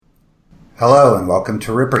Hello and welcome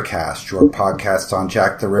to Rippercast, your podcast on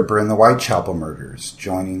Jack the Ripper and the Whitechapel murders.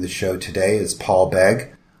 Joining the show today is Paul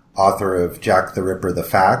Begg, author of Jack the Ripper, The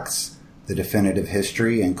Facts, The Definitive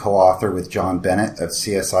History, and co-author with John Bennett of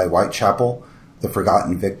CSI Whitechapel, The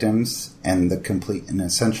Forgotten Victims, and The Complete and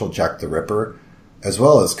Essential Jack the Ripper, as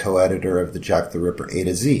well as co-editor of the Jack the Ripper A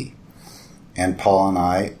to Z. And Paul and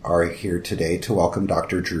I are here today to welcome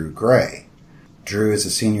Dr. Drew Gray. Drew is a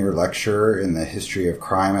senior lecturer in the history of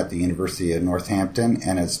crime at the University of Northampton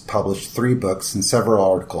and has published 3 books and several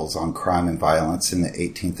articles on crime and violence in the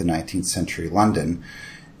 18th and 19th century London,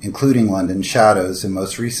 including London Shadows and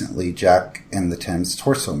most recently Jack and the Thames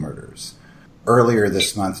Torso Murders. Earlier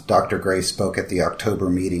this month, Dr. Gray spoke at the October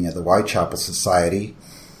meeting of the Whitechapel Society,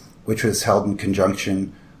 which was held in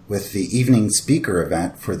conjunction with the evening speaker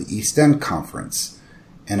event for the East End Conference,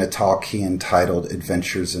 in a talk he entitled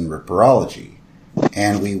Adventures in Ripperology.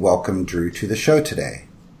 And we welcome Drew to the show today.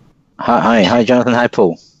 Hi, Jonathan. Hi,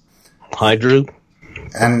 Paul. Hi, Drew.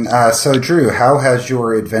 And so, Drew, how has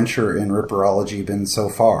your adventure in Ripperology been so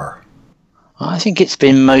far? I think it's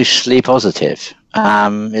been mostly positive.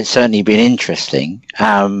 It's certainly been interesting.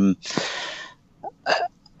 I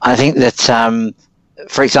think that,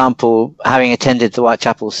 for example, having attended the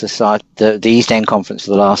Whitechapel Society, the East End Conference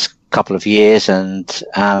for the last couple of years, and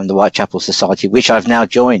the Whitechapel Society, which I've now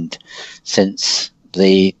joined since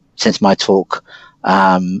my talk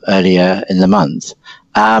earlier in the month,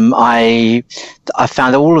 I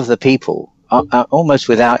found all of the people, almost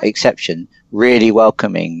without exception, really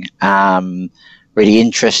welcoming, really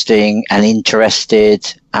interesting and interested,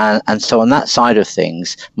 and so on that side of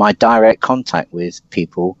things, my direct contact with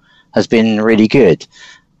people has been really good.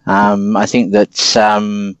 I think that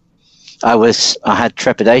I had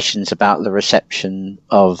trepidations about the reception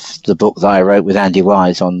of the book that I wrote with Andy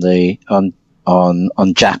Wise on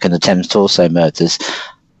Jack and the Thames Torso murders.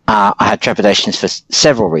 I had trepidations for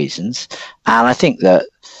several reasons, and I think that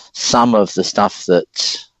some of the stuff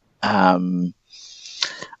that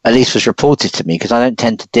at least was reported to me, because I don't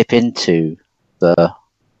tend to dip into the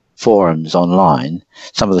forums online,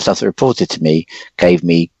 some of the stuff that reported to me gave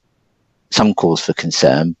me some cause for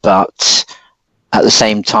concern, but at the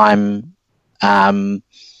same time, I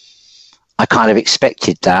kind of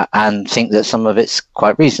expected that and think that some of it's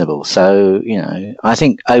quite reasonable. So, I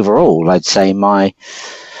think overall, I'd say my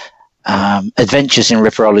adventures in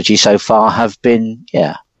Ripperology so far have been,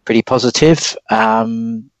 pretty positive,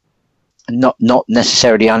 not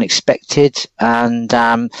necessarily unexpected, and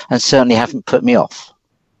certainly haven't put me off.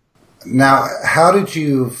 Now, how did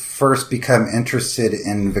you first become interested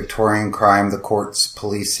in Victorian crime, the courts,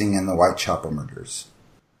 policing, and the Whitechapel murders?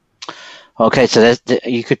 Okay, so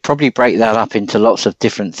you could probably break that up into lots of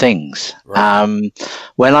different things. Right.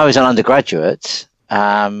 When I was an undergraduate,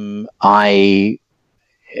 I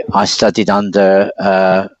studied under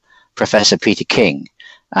Professor Peter King.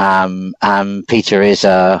 Peter is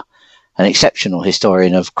an exceptional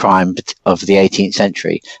historian of crime of the 18th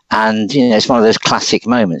century. And, it's one of those classic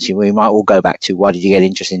moments. We might all go back to, why did you get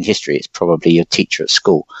interested in history? It's probably your teacher at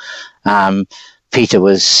school. Peter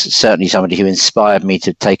was certainly somebody who inspired me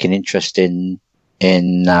to take an interest in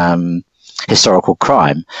historical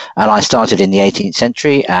crime. And I started in the 18th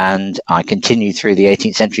century, and I continued through the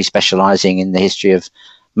 18th century, specializing in the history of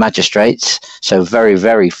magistrates. So very,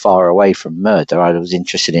 very far away from murder. I was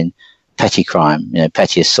interested in petty crime,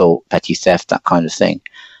 petty assault, petty theft, that kind of thing.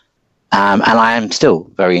 And I am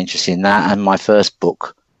still very interested in that. And my first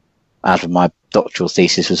book out of my doctoral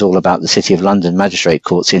thesis was all about the City of London magistrate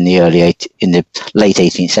courts in the late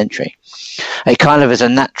 18th century. It kind of is a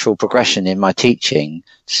natural progression in my teaching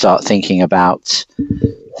to start thinking about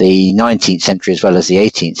the 19th century as well as the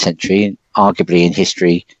 18th century. Arguably in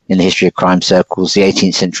the history of crime circles, the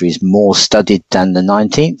 18th century is more studied than the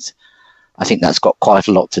 19th. I think that's got quite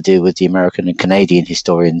a lot to do with the American and Canadian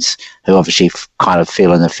historians, who obviously kind of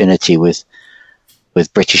feel an affinity with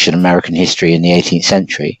British and American history in the 18th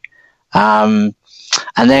century. And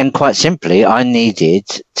then quite simply, I needed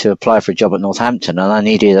to apply for a job at Northampton, and I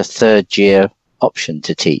needed a third year option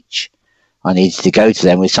to teach. I needed to go to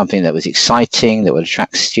them with something that was exciting, that would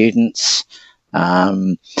attract students.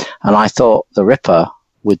 And I thought the Ripper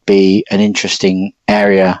would be an interesting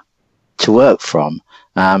area to work from,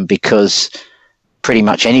 because pretty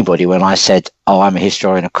much anybody, when I said, I'm a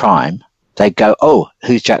historian of crime, they'd go,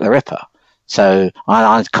 who's Jack the Ripper? So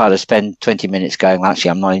I kind of spend 20 minutes going, well,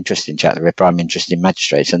 actually, I'm not interested in Jack the Ripper. I'm interested in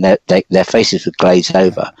magistrates. And their faces would glaze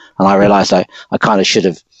over. And I realized I kind of should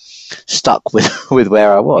have stuck with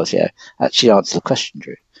where I was. Yeah, actually answer the question,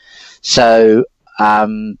 Drew. So,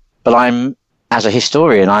 but I'm as a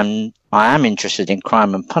historian, I am interested in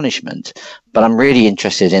crime and punishment, but I'm really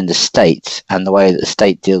interested in the state and the way that the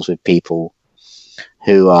state deals with people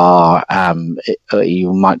who are,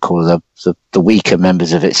 you might call the weaker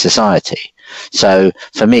members of its society. So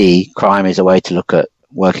for me, crime is a way to look at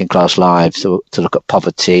working class lives, to look at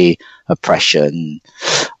poverty, oppression,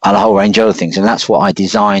 and a whole range of other things. And that's what I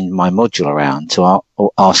designed my module around, to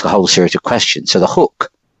ask a whole series of questions. So the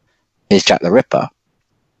hook is Jack the Ripper,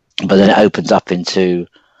 but then it opens up into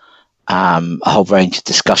a whole range of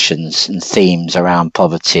discussions and themes around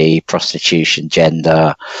poverty, prostitution,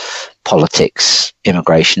 gender, politics,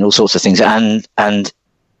 immigration, all sorts of things. And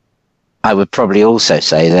I would probably also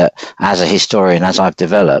say that as a historian, as I've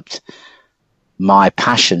developed, my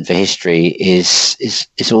passion for history is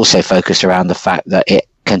also focused around the fact that it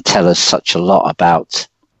can tell us such a lot about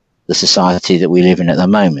the society that we live in at the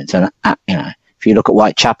moment. And if you look at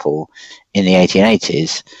Whitechapel in the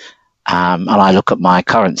 1880s, and I look at my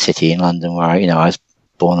current city in London, where I was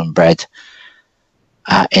born and bred,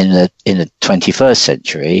 in the 21st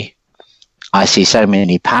century, I see so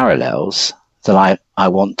many parallels that I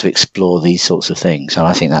want to explore these sorts of things, and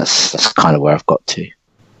I think that's kind of where I've got to.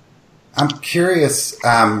 I'm curious,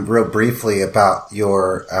 real briefly, about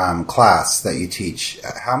your class that you teach.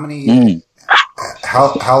 How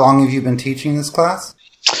long have you been teaching this class?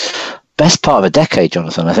 Best part of a decade,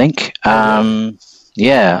 Jonathan, I think.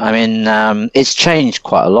 It's changed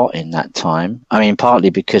quite a lot in that time. I mean, partly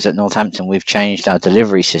because at Northampton we've changed our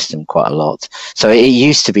delivery system quite a lot. So it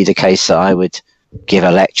used to be the case that I would give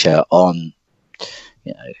a lecture on,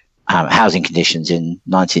 housing conditions in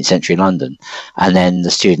 19th century London, and then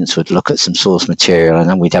the students would look at some source material, and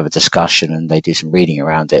then we'd have a discussion and they do some reading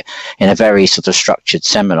around it in a very sort of structured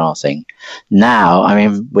seminar thing. Now, I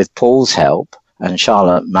mean, with Paul's help and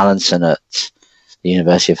Charlotte Mallinson at the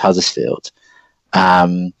University of Huddersfield,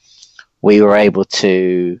 we were able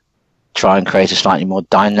to try and create a slightly more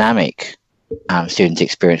dynamic student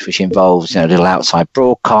experience, which involves little outside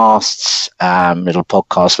broadcasts, little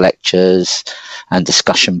podcast lectures and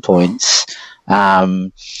discussion points,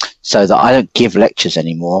 so that I don't give lectures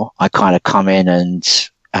anymore. I kind of come in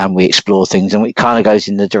and we explore things, and it kind of goes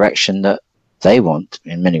in the direction that they want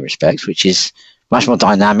in many respects, which is much more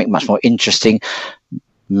dynamic, much more interesting.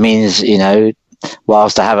 Means,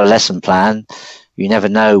 whilst I have a lesson plan, you never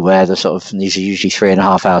know where these are usually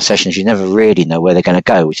 3.5 hour sessions. You never really know where they're going to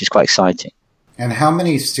go, which is quite exciting. And how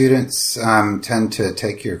many students tend to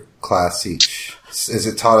take your class each? Is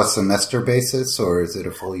it taught a semester basis, or is it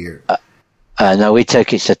a full year? No, we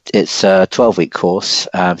take it's a 12-week course.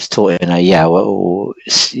 It's taught in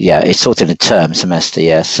it's taught in a term semester.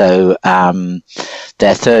 Yeah, so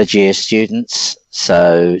they're third year students,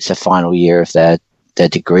 so it's a final year of their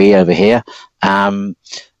degree over here. And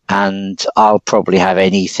I'll probably have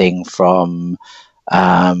anything from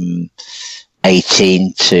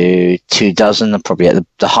 18 to 24, and probably at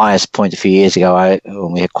the highest point a few years ago,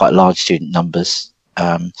 when we had quite large student numbers.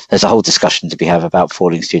 There's a whole discussion to be had about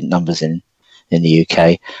falling student numbers in the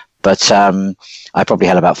UK, but I probably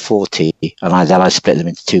had about 40, and then I split them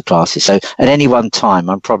into two classes. So at any one time,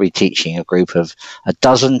 I'm probably teaching a group of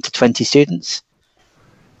 12 to 20 students.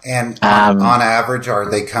 And on average, are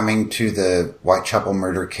they coming to the Whitechapel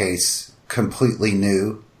murder case completely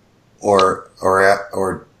new, or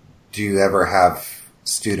do you ever have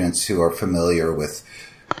students who are familiar with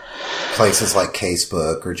places like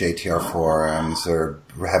Casebook or JTR forums, or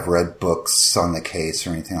have read books on the case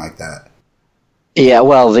or anything like that? Yeah,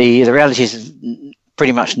 well, the reality is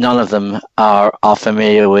pretty much none of them are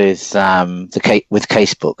familiar with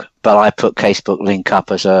Casebook, but I put Casebook link up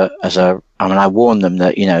I warn them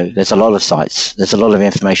that there's a lot of sites, there's a lot of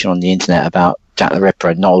information on the internet about Jack the Ripper,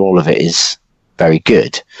 and not all of it is very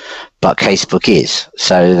good, but Casebook is,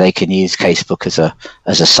 so they can use Casebook as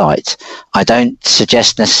a site. I don't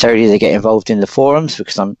suggest necessarily they get involved in the forums,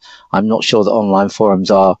 because I'm not sure that online forums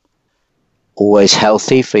are always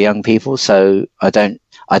healthy for young people, so I don't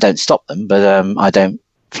stop them, but I don't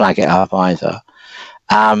flag it up either.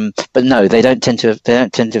 But no, they don't tend to have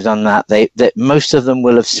done that. They most of them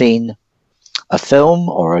will have seen a film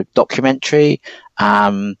or a documentary.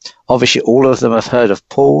 Obviously, all of them have heard of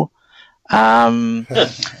Paul. Some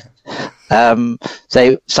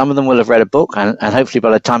of them will have read a book, and hopefully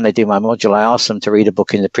by the time they do my module, I ask them to read a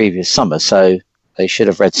book in the previous summer, so they should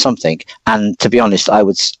have read something. And to be honest, I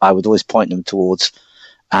would always point them towards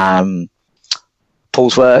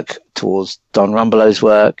Paul's work, towards Don Rumbelow's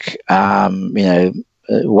work,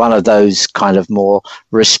 one of those kind of more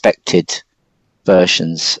respected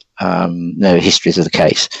versions, histories of the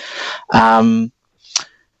case.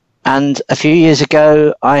 And a few years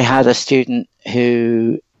ago, I had a student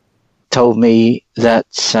who told me that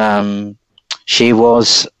she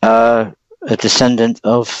was a descendant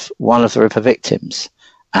of one of the Ripper victims,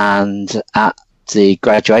 and at the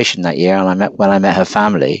graduation that year, and when I met her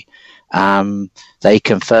family, they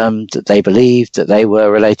confirmed that they believed that they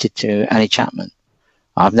were related to Annie Chapman.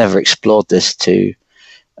 I've never explored this to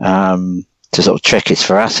sort of check its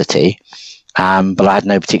veracity, but I had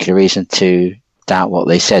no particular reason to doubt what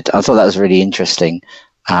they said. I thought that was really interesting.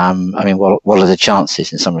 I mean, what are the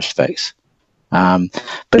chances in some respects? But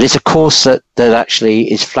it's a course that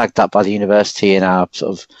actually is flagged up by the university in our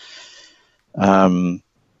sort of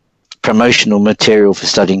promotional material for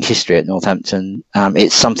studying history at Northampton.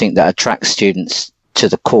 It's something that attracts students to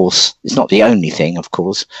the course. It's not the only thing, of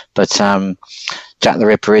course, but Jack the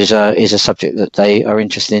Ripper is a subject that they are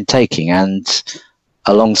interested in taking. And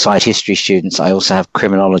alongside history students, I also have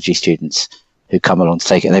criminology students who come along to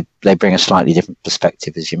take it. And they bring a slightly different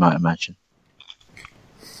perspective, as you might imagine.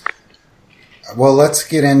 Well, let's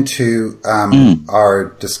get into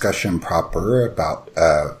our discussion proper about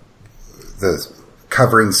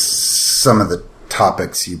covering some of the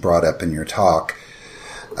topics you brought up in your talk.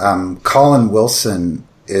 Colin Wilson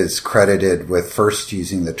is credited with first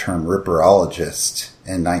using the term Ripperologist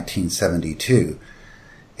in 1972.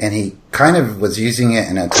 And he kind of was using it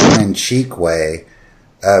in a tongue-in-cheek way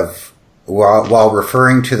of while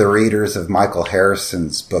referring to the readers of Michael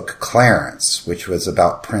Harrison's book Clarence, which was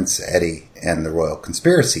about Prince Eddie and the royal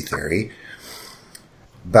conspiracy theory.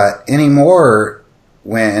 But anymore,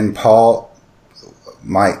 when Paul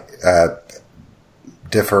might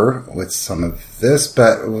differ with some of this,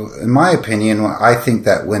 but in my opinion, I think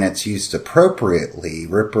that when it's used appropriately,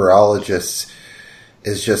 Ripperologist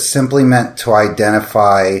is just simply meant to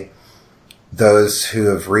identify those who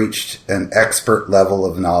have reached an expert level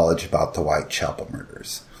of knowledge about the Whitechapel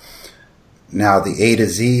murders. Now, the A to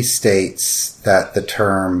Z states that the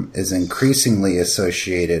term is increasingly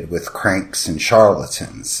associated with cranks and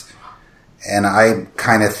charlatans. And I'm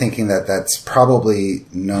kind of thinking that that's probably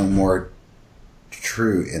no more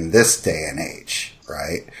true in this day and age,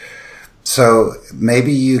 right? So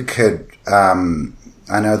maybe you could, I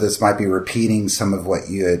know this might be repeating some of what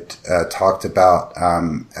you had talked about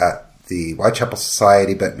at the Whitechapel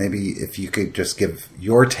Society, but maybe if you could just give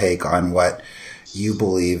your take on what you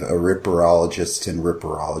believe a Ripperologist in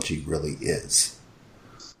Ripperology really is.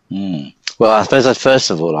 Well, I suppose first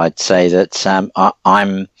of all, I'd say that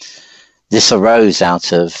this arose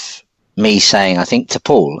out of me saying, I think to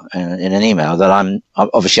Paul in an email, that I'm not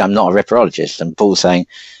a Ripperologist, and Paul saying,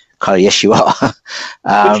 "Carl, yes, you are."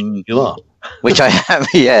 Which you are. Which I am,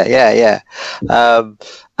 yeah.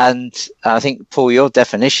 And I think, Paul, your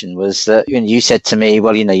definition was that you said to me,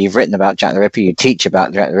 well, you've written about Jack the Ripper, you teach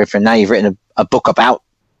about Jack the Ripper, and now you've written a book about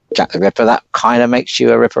Jack the Ripper. That kind of makes you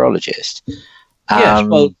a Ripperologist. Yes,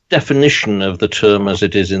 well, definition of the term as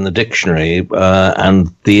it is in the dictionary, and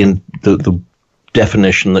the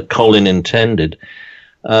definition that Colin intended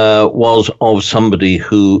was of somebody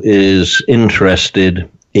who is interested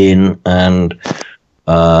in and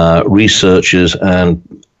researchers, and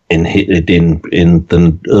in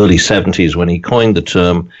the early 70s when he coined the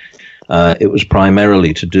term, it was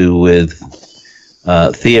primarily to do with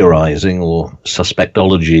theorizing, or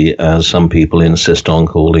suspectology, as some people insist on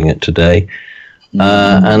calling it today.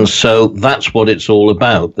 And so that's what it's all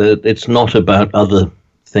about. It's not about other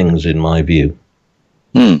things, in my view.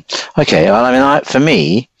 Okay. Well, I mean, for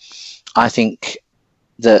me, I think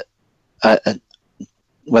that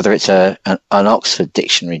whether it's an Oxford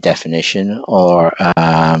Dictionary definition or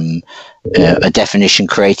a definition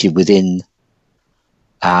created within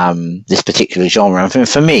this particular genre, and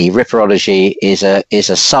for me, Ripperology is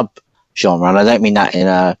a sub-genre, and I don't mean that in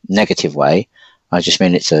a negative way. I just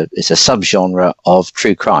mean it's a sub-genre of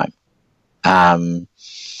true crime.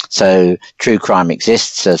 So true crime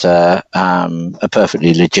exists as a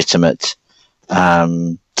perfectly legitimate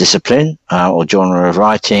discipline or genre of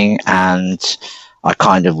writing, and I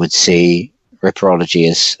kind of would see Ripperology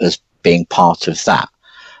as being part of that.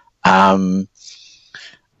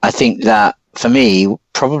 I think that for me,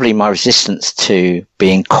 probably my resistance to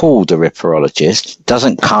being called a Ripperologist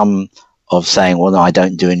doesn't come of saying, well, no, I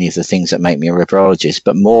don't do any of the things that make me a Ripperologist,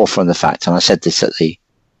 but more from the fact, and I said this at the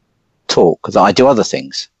talk, that I do other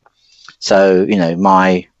things. So,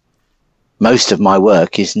 most of my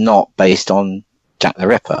work is not based on Jack the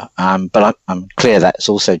Ripper. But I'm clear that's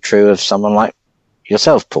also true of someone like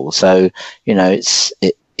yourself, Paul. So,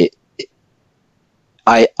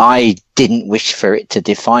 I didn't wish for it to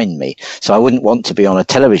define me. So I wouldn't want to be on a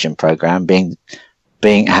television program having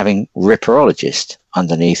Ripperologist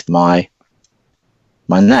underneath my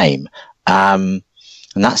name.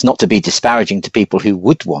 And that's not to be disparaging to people who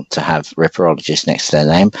would want to have ripperologist next to their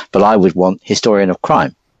name, but I would want historian of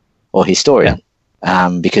crime or historian,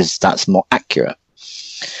 because that's more accurate.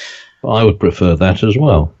 I would prefer that as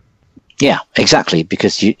well. Yeah, exactly.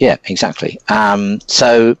 Exactly.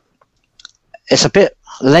 So it's a bit,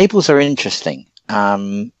 labels are interesting,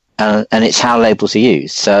 and it's how labels are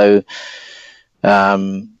used. So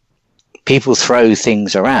people throw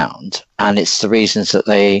things around, and it's the reasons that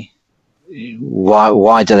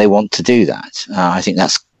why do they want to do that? I think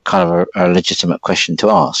that's kind of a legitimate question to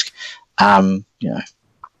ask.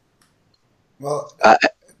 Well,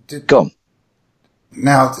 go on.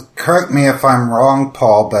 Now, correct me if I'm wrong,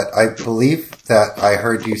 Paul, but I believe that I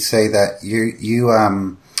heard you say that your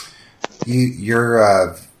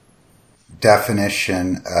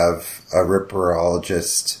definition of a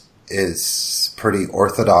ripperologist is pretty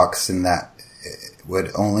orthodox in that it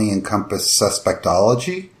would only encompass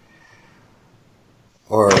suspectology?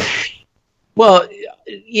 Or... Well,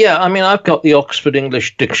 yeah, I mean, I've got the Oxford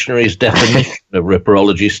English Dictionary's definition of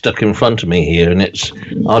ripperology stuck in front of me here, and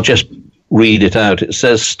I'll just read it out. It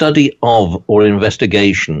says, study of or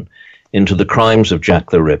investigation into the crimes of Jack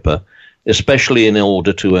the Ripper, especially in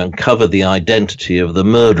order to uncover the identity of the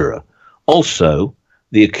murderer. Also,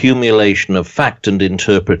 the accumulation of fact and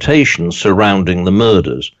interpretation surrounding the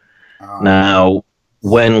murders. Now,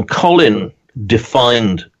 when Colin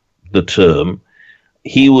defined the term,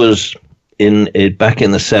 he was back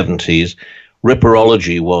in the 70s.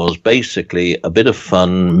 Ripperology was basically a bit of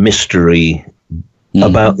fun mystery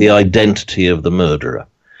about the identity of the murderer.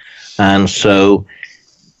 And so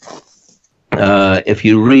if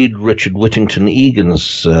you read Richard Whittington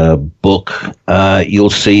Egan's book, you'll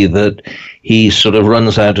see that he sort of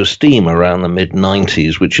runs out of steam around the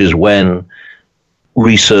mid-90s, which is when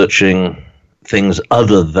researching things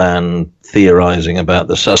other than theorizing about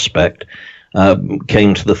the suspect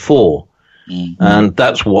came to the fore. And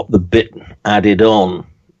that's what the bit added on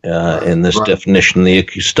in this definition, the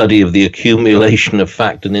study of the accumulation of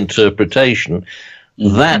fact and interpretation.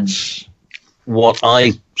 That's what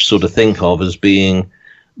I sort of think of as being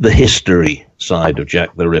the history side of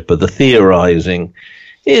Jack the Ripper. The theorizing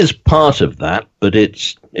is part of that, but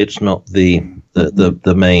it's not the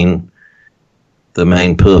main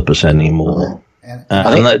purpose anymore.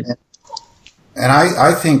 And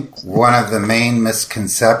I think one of the main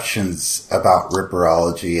misconceptions about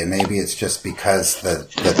ripperology, and maybe it's just because the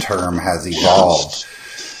term has evolved,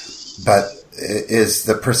 but is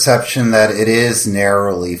the perception that it is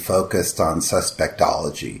narrowly focused on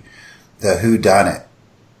suspectology, the whodunit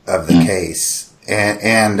of the case,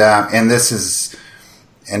 and this is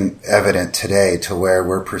evident today, to where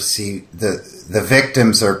we're perceived the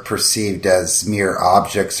victims are perceived as mere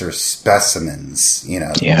objects or specimens,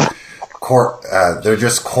 Yeah. They're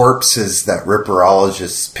just corpses that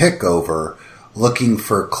ripperologists pick over, looking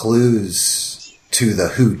for clues to the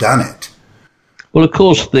whodunit. Well, of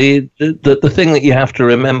course, the thing that you have to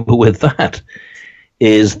remember with that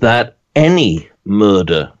is that any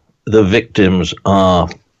murder, the victims are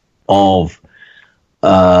of,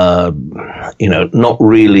 not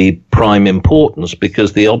really prime importance,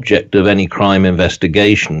 because the object of any crime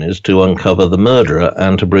investigation is to uncover the murderer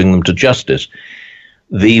and to bring them to justice.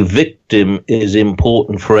 The victim is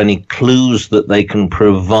important for any clues that they can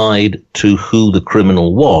provide to who the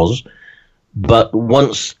criminal was, but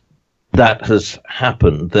once that has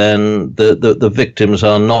happened, then the victims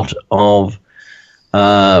are not of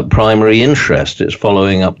primary interest. It's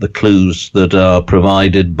following up the clues that are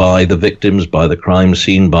provided by the victims, by the crime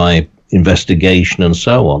scene, by investigation, and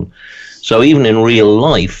so on. So even in real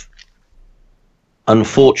life,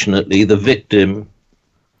 unfortunately, the victim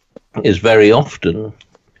is very often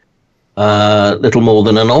little more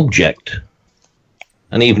than an object.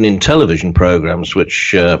 And even in television programs,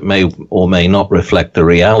 which may or may not reflect the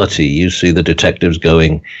reality, you see the detectives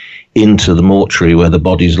going into the mortuary where the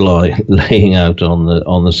body's laying out on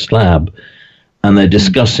the slab, and they're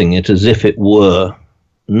discussing it as if it were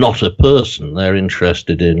not a person. They're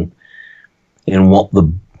interested in what the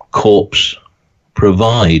corpse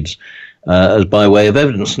provides as by way of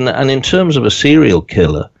evidence. And in terms of a serial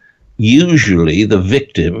killer, usually the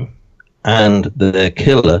victim and their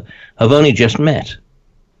killer have only just met.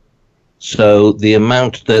 So the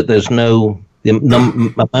amount that the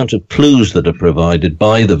amount of clues that are provided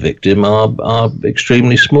by the victim are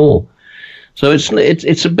extremely small. So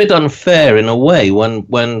it's a bit unfair in a way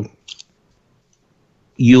when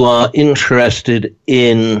you are interested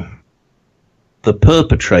in the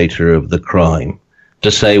perpetrator of the crime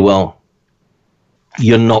to say, well,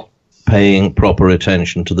 you're not paying proper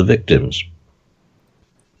attention to the victims.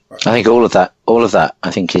 I think all of all of that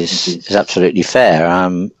I think is absolutely fair.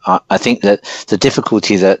 I think that the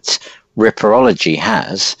difficulty that ripperology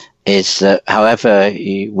has is that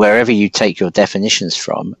wherever you take your definitions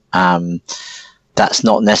from, that's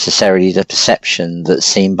not necessarily the perception that's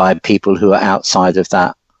seen by people who are outside of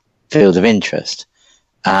that field of interest.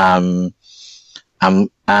 And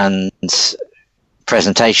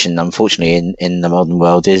presentation, unfortunately, in the modern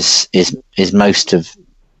world is most of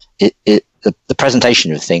it. The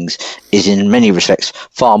presentation of things is in many respects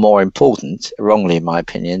far more important, wrongly in my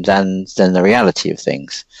opinion, than the reality of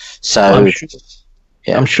things. So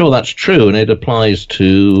I'm sure that's true, and it applies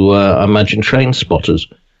to I imagine train spotters.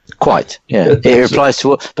 Quite, yeah. It applies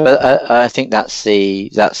to, but I think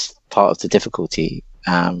that's part of the difficulty.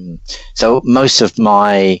 So most of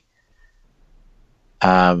my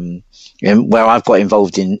where I've got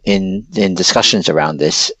involved in discussions around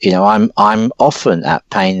this, I'm often at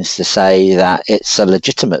pains to say that it's a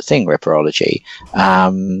legitimate thing, ripperology,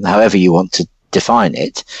 however you want to define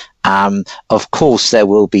it. Of course, there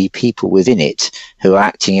will be people within it who are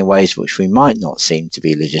acting in ways which we might not seem to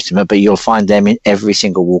be legitimate, but you'll find them in every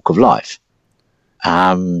single walk of life.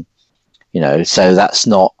 So that's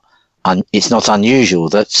not, it's not unusual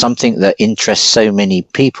that something that interests so many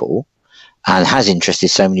people and has interested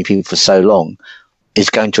so many people for so long is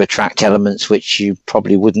going to attract elements which you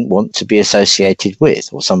probably wouldn't want to be associated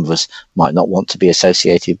with, or some of us might not want to be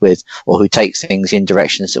associated with, or who take things in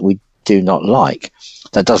directions that we do not like.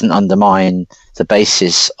 That doesn't undermine the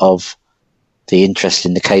basis of the interest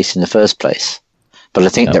in the case in the first place. But I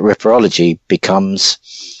think that ripperology becomes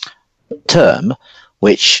a term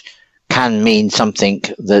which can mean something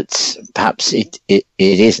that perhaps it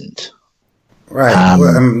isn't.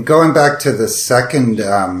 Right. Going back to the second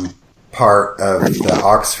part of the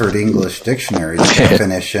Oxford English Dictionary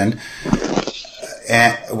definition,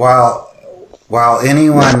 and while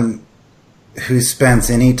anyone who spends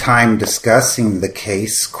any time discussing the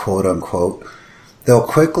case, quote unquote, they'll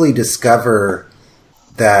quickly discover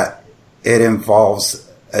that it involves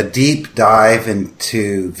a deep dive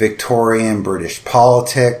into Victorian British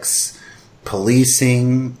politics,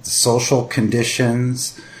 policing, social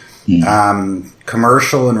conditions,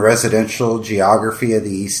 commercial and residential geography of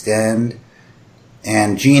the East End,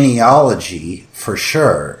 and genealogy for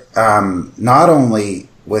sure. Not only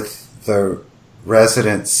with the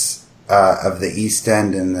residents of the East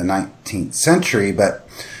End in the 19th century, but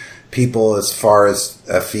people as far as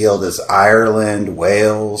afield as Ireland,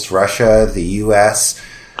 Wales, Russia, the U.S.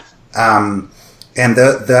 And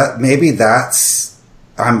maybe that's,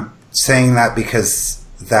 I'm saying that because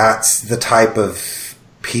that's the type of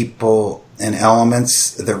people and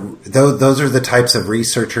elements, those are the types of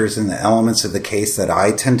researchers and the elements of the case that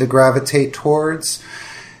I tend to gravitate towards.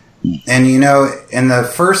 And, in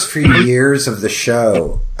the first few years of the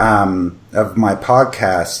show, of my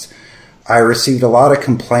podcast, I received a lot of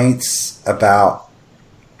complaints about,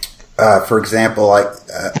 for example, like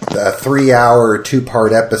a 3-hour,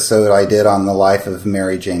 2-part episode I did on the life of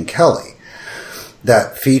Mary Jane Kelly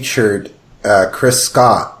that featured Chris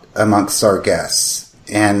Scott amongst our guests.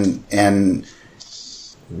 And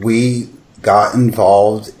we got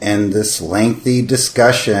involved in this lengthy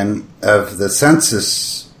discussion of the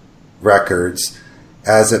census records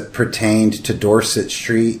as it pertained to Dorset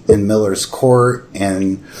Street and Miller's Court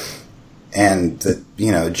and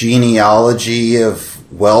the genealogy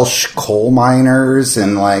of Welsh coal miners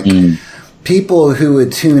and people who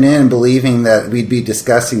would tune in believing that we'd be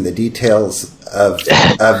discussing the details of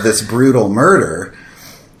this brutal murder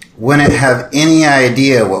wouldn't have any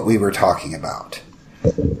idea what we were talking about,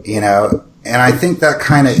 and I think that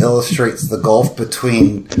kind of illustrates the gulf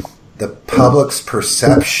between the public's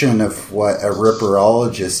perception of what a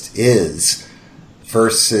ripperologist is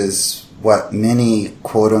versus what many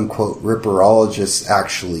quote unquote ripperologists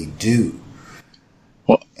actually do.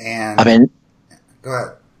 Well, and go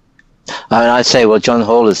ahead. I'd say, John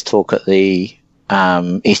Hawler's talk at the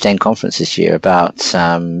East End conference this year about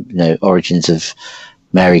origins of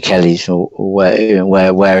Mary Kelly's, or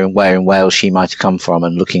where in Wales she might have come from,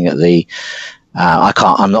 and looking at the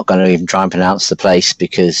I'm not going to even try and pronounce the place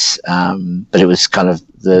because but it was kind of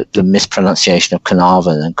the mispronunciation of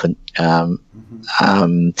Carnarvon,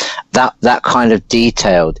 and that kind of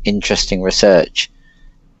detailed, interesting research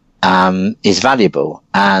is valuable,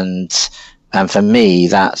 and for me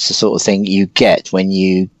that's the sort of thing you get when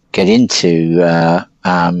you get into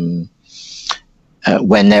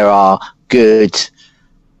when there are good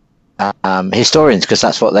historians, because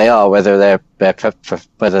that's what they are, whether they're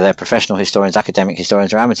professional historians, academic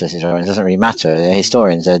historians, or amateur historians, doesn't really matter. They're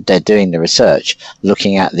historians. They're doing the research,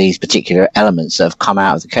 looking at these particular elements that have come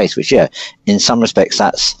out of the case, which, in some respects,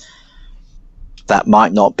 that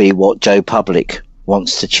might not be what Joe Public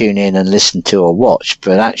wants to tune in and listen to or watch,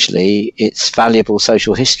 but actually it's valuable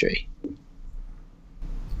social history.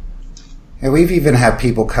 And we've even had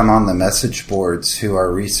people come on the message boards who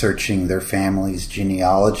are researching their family's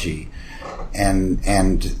genealogy,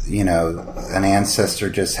 and you know, an ancestor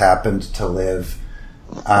just happened to live,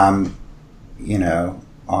 you know,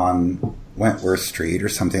 on Wentworth Street or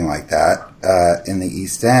something like that in the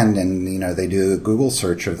East End, and you know, they do a Google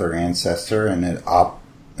search of their ancestor, and it up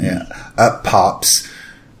pops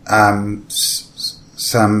some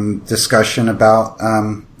discussion about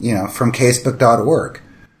you know, from casebook.org.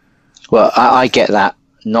 Well, I get that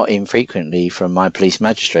not infrequently from my police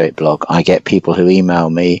magistrate blog. I get people who email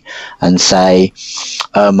me and say,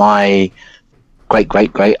 my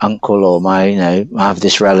great uncle, or my, you know, I have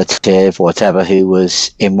this relative or whatever who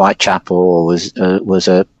was in Whitechapel, or was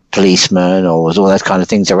a policeman, or was all those kind of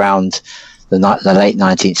things around the late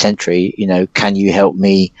 19th century. You know, can you help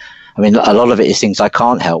me? I mean, a lot of it is things I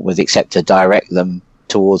can't help with, except to direct them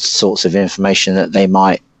towards sorts of information that they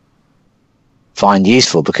might find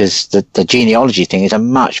useful, because the genealogy thing is a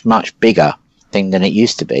much bigger thing than it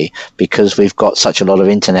used to be, because we've got such a lot of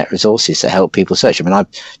internet resources that help people search. I mean, I've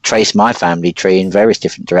traced my family tree in various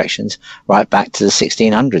different directions right back to the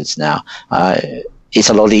 1600s now. It's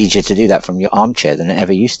a lot easier to do that from your armchair than it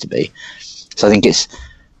ever used to be. So I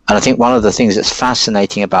think one of the things that's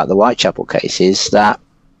fascinating about the Whitechapel case is that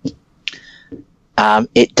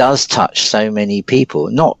it does touch so many people,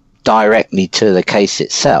 not directly to the case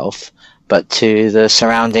itself, but to the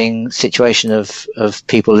surrounding situation of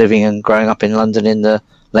people living and growing up in London in the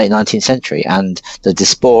late 19th century, and the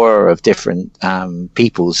diaspora of different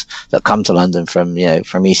peoples that come to London from, you know,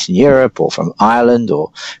 from Eastern Europe or from Ireland or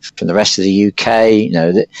from the rest of the UK. You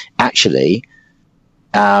know, that actually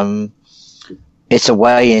it's a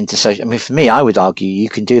way into social. I mean, for me, I would argue you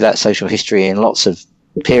can do that social history in lots of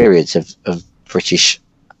periods of British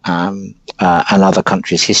and other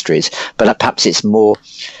countries' histories, but perhaps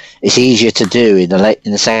it's easier to do in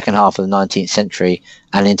the second half of the 19th century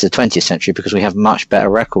and into the 20th century, because we have much better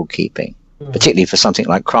record keeping, particularly for something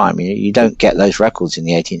like crime. You don't get those records in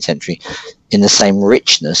the 18th century in the same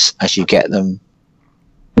richness as you get them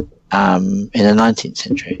in the 19th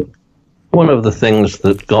century. One of the things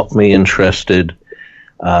that got me interested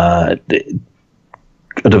at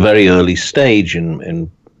a very early stage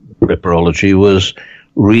in Ripperology was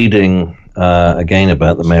reading again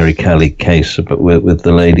about the Mary Kelly case, with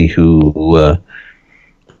the lady who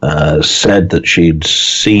said that she'd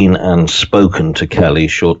seen and spoken to Kelly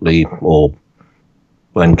shortly, or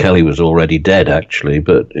when Kelly was already dead, actually,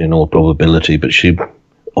 but in all probability, but she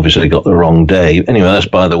obviously got the wrong day. Anyway, that's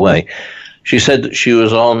by the way. She said that she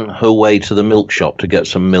was on her way to the milk shop to get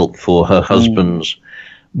some milk for her husband's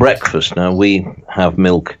breakfast. Now, we have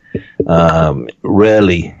milk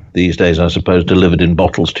rarely these days, I suppose, delivered in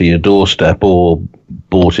bottles to your doorstep or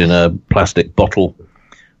bought in a plastic bottle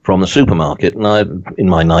from the supermarket. And I, in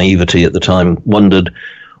my naivety at the time, wondered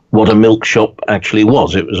what a milk shop actually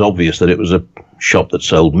was. It was obvious that it was a shop that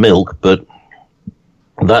sold milk, but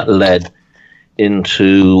that led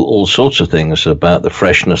into all sorts of things about the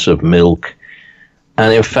freshness of milk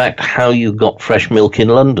and, in fact, how you got fresh milk in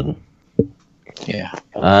London. Yeah.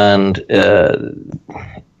 And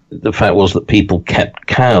the fact was that people kept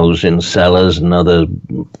cows in cellars and other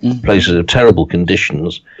places of terrible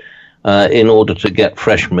conditions in order to get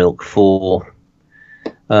fresh milk for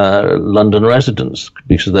London residents,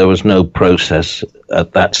 because there was no process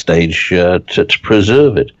at that stage to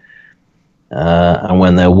preserve it. And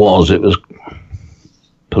when there was, it was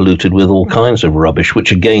polluted with all kinds of rubbish,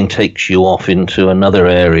 which again takes you off into another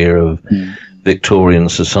area of Victorian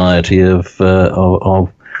society of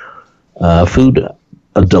food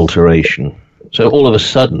adulteration. So all of a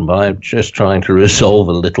sudden, by just trying to resolve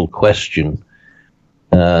a little question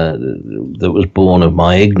that was born of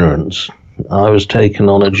my ignorance, I was taken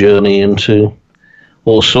on a journey into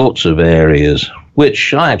all sorts of areas,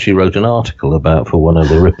 which I actually wrote an article about for one of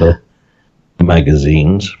the Ripper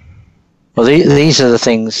magazines. Well, these are the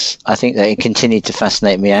things I think that continue to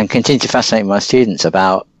fascinate me and continue to fascinate my students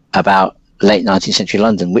about late 19th century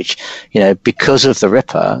London, which, you know, because of the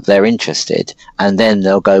Ripper, they're interested, and then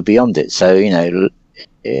they'll go beyond it. So, you know,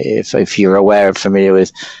 if you're familiar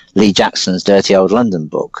with Lee Jackson's Dirty Old London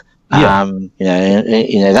book, you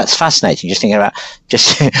know, that's fascinating. Just thinking about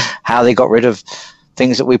just how they got rid of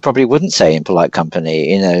things that we probably wouldn't say in polite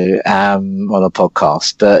company, you know, on a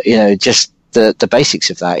podcast, but, you know, just the basics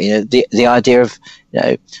of that, you know, the idea of, you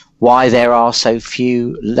know, why there are so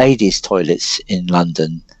few ladies' toilets in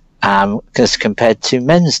London, because compared to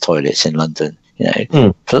men's toilets in London,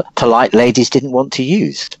 Polite ladies didn't want to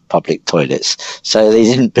use public toilets, so they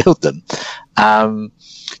didn't build them.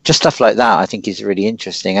 Just stuff like that, I think, is really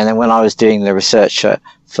interesting. And then when I was doing the research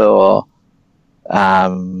for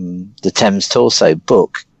the Thames Torso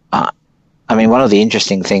book, I mean, one of the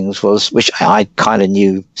interesting things was, which I kind of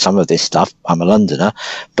knew some of this stuff, I'm a Londoner,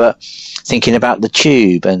 but thinking about the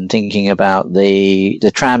tube and thinking about the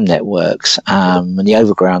tram networks and the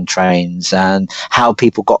overground trains and how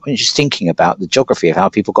people got, just thinking about the geography of how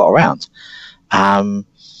people got around,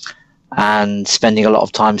 and spending a lot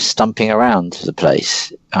of time stumping around the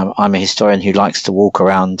place. I'm a historian who likes to walk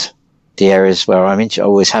around the areas where I'm into,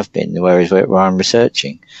 always have been, the areas where I'm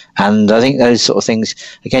researching. And I think those sort of things,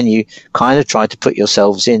 again, you kind of try to put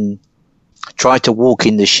yourselves in, try to walk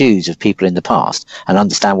in the shoes of people in the past and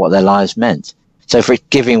understand what their lives meant. So for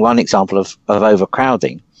giving one example of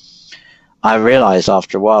overcrowding, I realized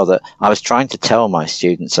after a while that I was trying to tell my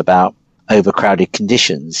students about overcrowded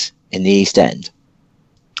conditions in the East End,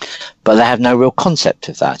 but they have no real concept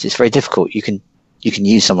of that. It's very difficult. You can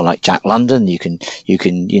use someone like Jack London. You can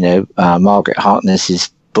Margaret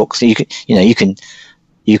Harkness's books. You can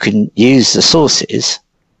use the sources,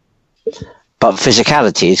 but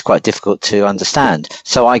physicality is quite difficult to understand.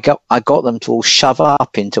 So I got them to all shove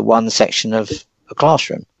up into one section of a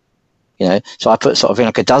classroom. So I put sort of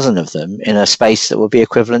like a dozen of them in a space that would be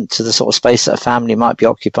equivalent to the sort of space that a family might be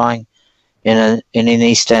occupying in an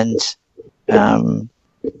East End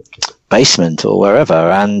basement or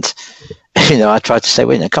wherever. And I tried to say,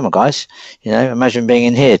 well, come on, guys, imagine being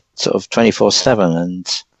in here sort of 24/7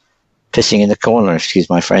 and pissing in the corner, excuse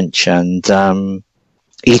my French, and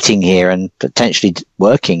eating here and potentially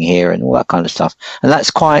working here and all that kind of stuff. And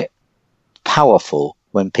that's quite powerful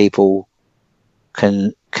when people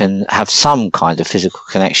can have some kind of physical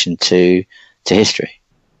connection to history.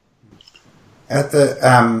 At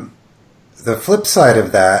the flip side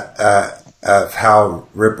of that, of how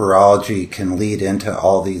ripperology can lead into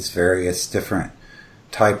all these various different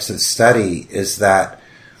types of study, is that,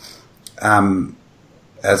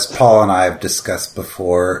 as Paul and I have discussed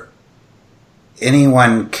before,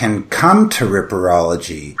 anyone can come to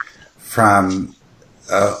ripperology from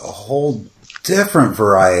a whole different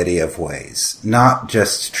variety of ways, not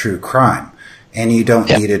just true crime, and you don't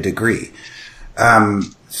need a degree.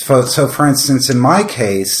 So for instance, in my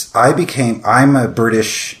case, I'm a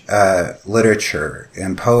British literature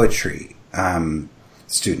and poetry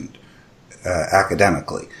student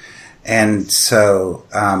academically, and so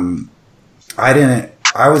I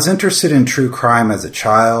was interested in true crime as a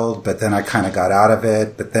child, but then I kind of got out of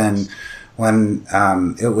it. But then when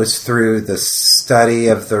it was through the study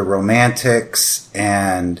of the Romantics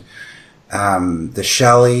and the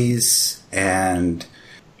Shelleys and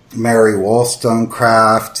Mary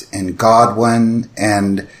Wollstonecraft and Godwin,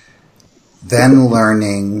 and then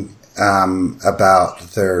learning about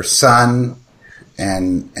their son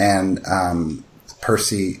and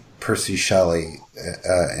Percy Shelley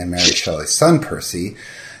and Mary Shelley's son Percy,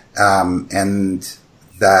 and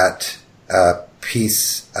that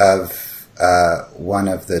piece of one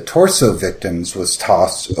of the torso victims was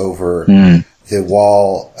tossed over the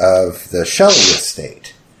wall of the Shelley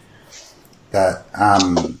estate. That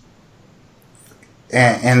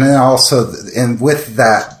and then also, and with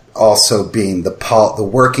that also being the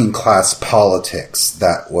working class politics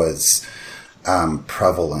that was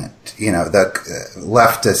prevalent, the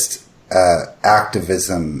leftist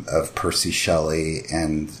activism of Percy Shelley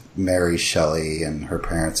and Mary Shelley and her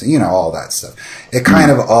parents, and all that stuff. It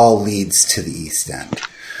kind of all leads to the East End.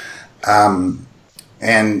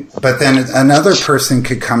 But then another person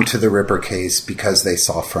could come to the Ripper case because they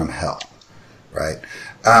saw From Hell, right?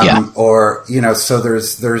 Or so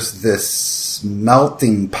there's this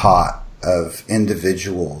melting pot of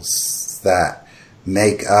individuals that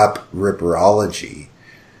make up ripperology.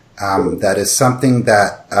 That is something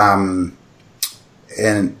that,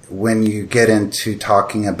 and when you get into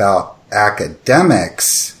talking about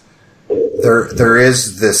academics, there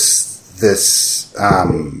is this,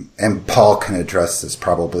 and Paul can address this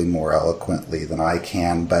probably more eloquently than I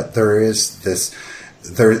can, but there is this,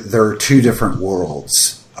 there are two different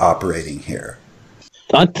worlds operating here.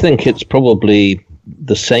 I think it's probably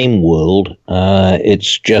the same world.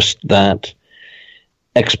 It's just that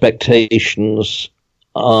expectations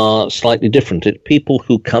are slightly different. It's people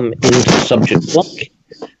who come into subjects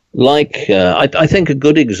like I think a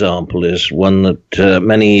good example is one that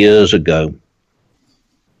many years ago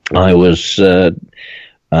I was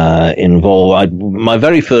involved. My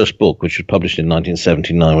very first book, which was published in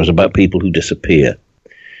 1979, was about people who disappear.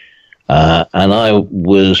 And I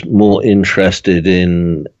was more interested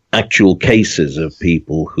in actual cases of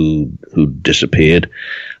people who disappeared,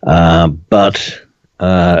 but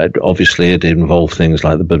obviously it involved things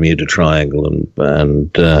like the Bermuda Triangle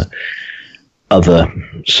and other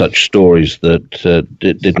such stories that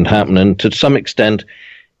didn't happen. And to some extent,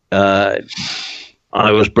 I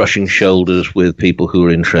was brushing shoulders with people who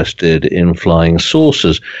were interested in flying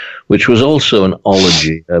saucers, which was also an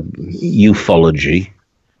ology, ufology.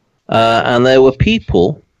 And there were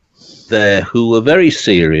people there who were very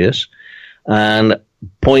serious and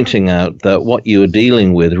pointing out that what you were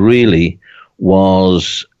dealing with really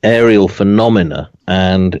was aerial phenomena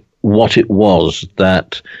and what it was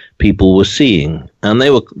that people were seeing. And they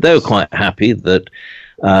were quite happy that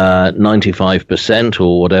 95%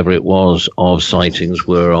 or whatever it was of sightings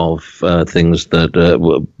were of things that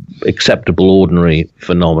were acceptable ordinary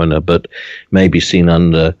phenomena, but maybe seen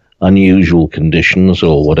under unusual conditions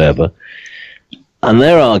or whatever. And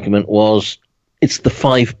their argument was, it's the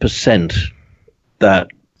 5% that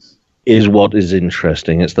is what is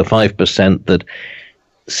interesting. It's the 5% that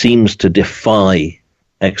seems to defy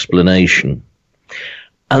explanation.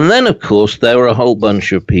 And then, of course, there were a whole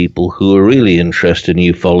bunch of people who were really interested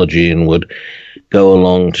in ufology and would go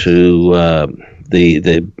along to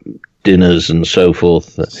the dinners and so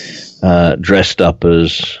forth, dressed up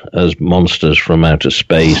as monsters from outer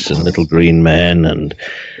space and little green men and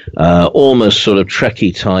almost sort of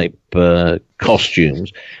Trekkie type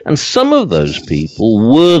costumes. And some of those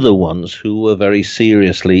people were the ones who were very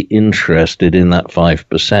seriously interested in that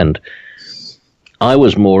 5%. I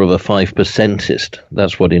was more of a 5%ist.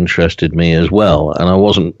 That's what interested me as well. And I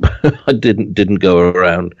wasn't, I didn't go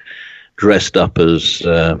around dressed up as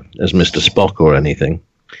Mr. Spock or anything.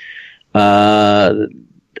 And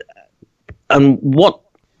what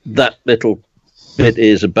that little bit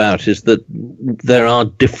is about is that there are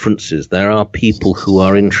differences. There are people who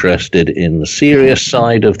are interested in the serious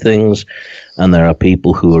side of things, and there are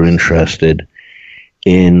people who are interested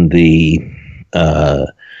in the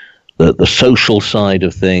social side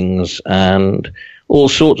of things, and all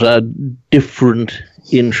sorts of different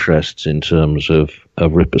interests in terms of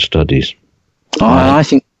Ripper studies. I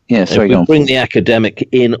think, yeah, sorry, if we bring the academic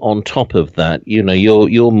in on top of that, you know,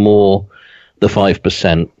 you're more the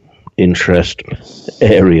 5% interest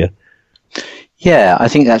area. Yeah, I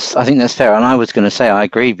think that's fair. And I was going to say, I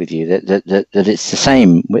agree with you that it's the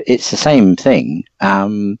same. It's the same thing.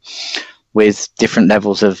 With different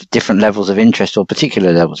levels of interest or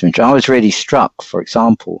particular levels of interest. I was really struck, for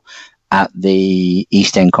example, at the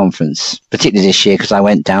East End conference, particularly this year, because I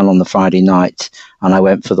went down on the Friday night and I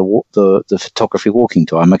went for the photography walking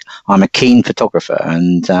tour. I'm a keen photographer,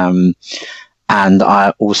 and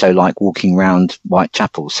I also like walking around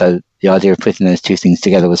Whitechapel. So the idea of putting those two things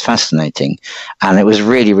together was fascinating, and it was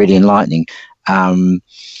really, really enlightening.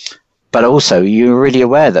 But also, you're really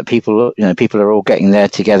aware that people are all getting there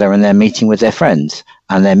together and they're meeting with their friends,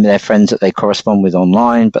 and then their friends that they correspond with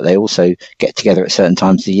online, but they also get together at certain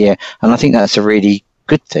times of the year. And I think that's a really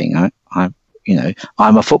good thing. I'm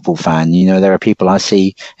a football fan. You know, there are people I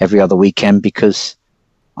see every other weekend because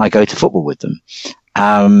I go to football with them.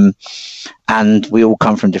 And we all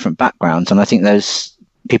come from different backgrounds. And I think those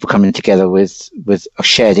people coming together with a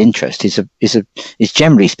shared interest is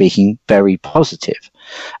generally speaking very positive.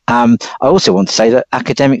 I also want to say that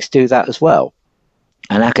academics do that as well.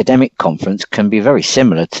 An academic conference can be very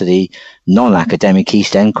similar to the non-academic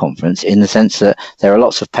East End conference in the sense that there are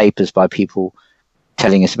lots of papers by people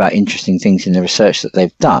telling us about interesting things in the research that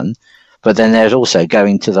they've done. But then there's also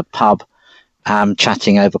going to the pub,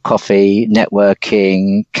 chatting over coffee,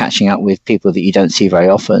 networking, catching up with people that you don't see very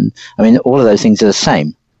often. I mean, all of those things are the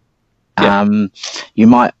same. Yeah.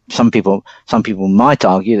 Some people might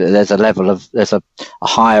argue that there's a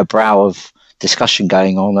higher brow of discussion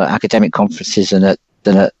going on at academic conferences than at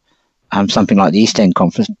something like the East End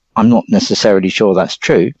conference. I'm not necessarily sure that's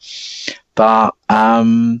true, but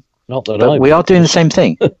we are doing the same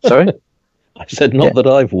thing. Sorry, I said not that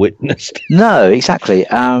I've witnessed. No, exactly.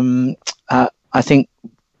 I think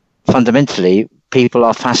fundamentally, people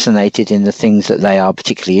are fascinated in the things that they are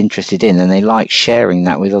particularly interested in, and they like sharing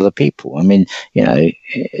that with other people. I mean, you know,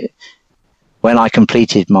 when I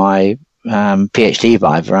completed my PhD Viva,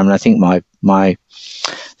 I mean, I think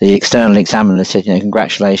the external examiner said, you know,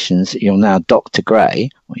 congratulations, you're now Dr. Gray,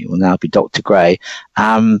 or you will now be Dr. Gray.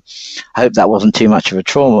 I hope that wasn't too much of a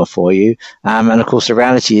trauma for you. And of course, the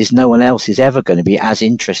reality is no one else is ever going to be as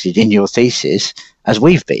interested in your thesis as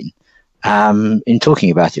we've been. In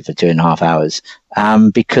talking about it for 2.5 hours,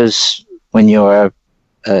 because when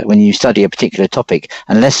you study a particular topic,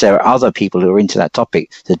 unless there are other people who are into that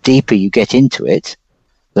topic, the deeper you get into it,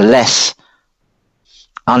 the less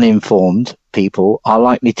uninformed people are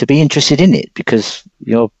likely to be interested in it because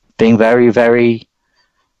you're being very, very,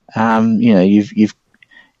 that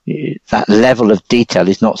level of detail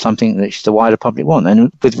is not something that the wider public want.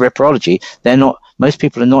 And with ripperology, most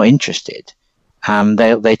people are not interested.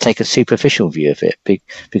 They take a superficial view of it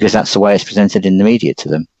because that's the way it's presented in the media to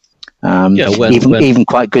them. Even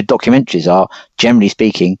quite good documentaries are, generally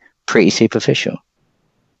speaking, pretty superficial.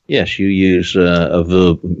 Yes, you use a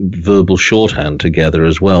verbal shorthand together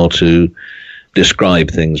as well to describe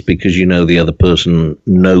things because you know the other person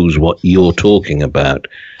knows what you're talking about.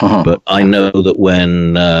 Uh-huh. But I know that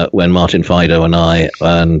when Martin Fido and I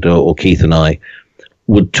or Keith and I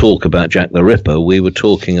would talk about Jack the Ripper, we were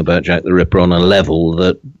talking about Jack the Ripper on a level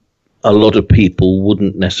that a lot of people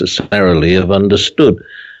wouldn't necessarily have understood,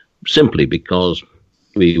 simply because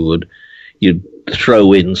you'd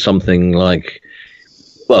throw in something like,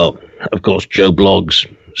 well, of course, Joe Bloggs,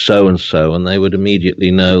 so-and-so, and they would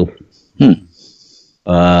immediately know,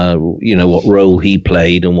 what role he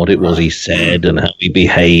played and what it was he said and how he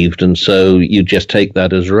behaved, and so you just take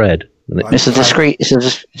that as read. It's a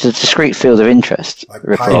discrete field of interest. Like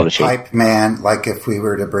pipe man, like if we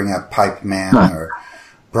were to bring up Pipe Man or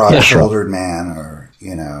Broad-Shouldered Man or,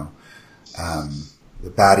 the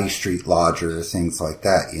Batty Street Lodger, things like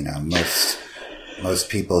that, most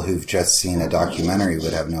people who've just seen a documentary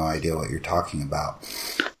would have no idea what you're talking about.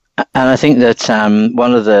 And I think that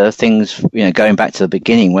one of the things, going back to the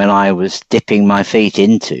beginning, when I was dipping my feet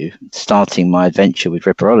into starting my adventure with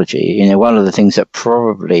ripperology, one of the things that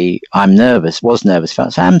probably was nervous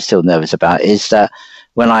about, so I'm still nervous about, is that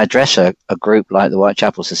when I address a group like the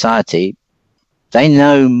Whitechapel Society, they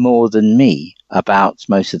know more than me about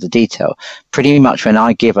most of the detail. Pretty much when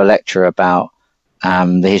I give a lecture about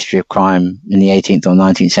the history of crime in the 18th or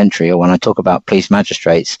 19th century, or when I talk about police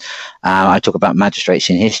magistrates, I talk about magistrates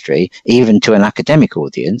in history, even to an academic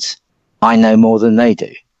audience, I know more than they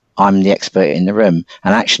do. I'm the expert in the room.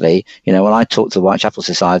 And actually, when I talk to the Whitechapel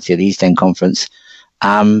Society at the East End Conference,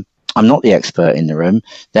 I'm not the expert in the room.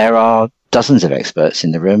 There are dozens of experts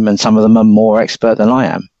in the room, and some of them are more expert than I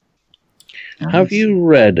am. Have you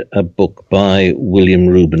read a book by William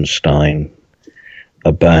Rubenstein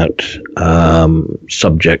about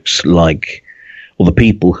subjects like, or the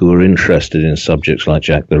people who are interested in subjects like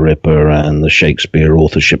Jack the Ripper and the Shakespeare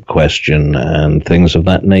authorship question and things of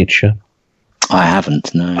that nature? I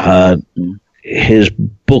haven't, no. His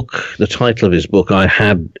book, the title of his book, I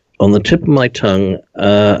had on the tip of my tongue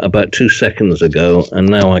about 2 seconds ago, and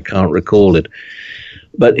now I can't recall it.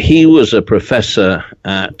 But he was a professor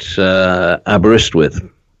at Aberystwyth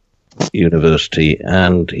University,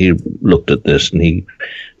 and he looked at this, and he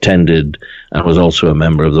attended and was also a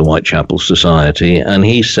member of the Whitechapel Society, and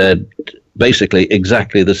he said basically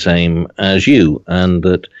exactly the same as you, and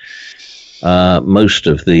that most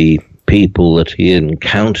of the people that he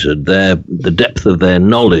encountered, the depth of their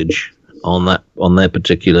knowledge on their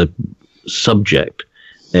particular subject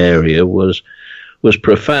area was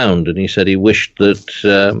profound, and he said he wished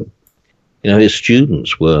that his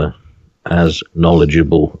students were as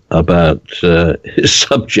knowledgeable about his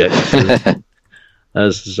subject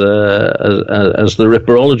as the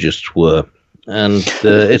ripperologists were, and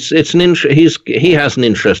he has an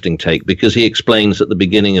interesting take, because he explains at the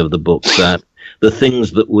beginning of the book that the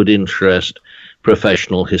things that would interest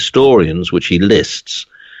professional historians, which he lists,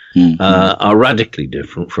 are radically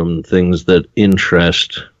different from things that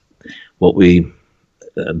interest what we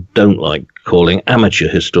don't like calling amateur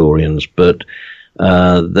historians, but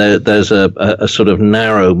there's a sort of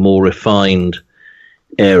narrow, more refined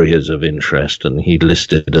areas of interest, and he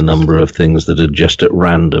listed a number of things that are just at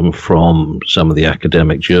random from some of the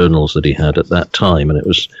academic journals that he had at that time, and it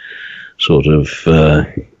was sort of the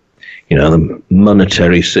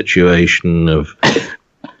monetary situation of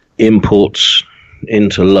imports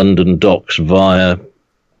into London docks via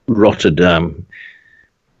Rotterdam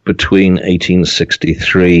between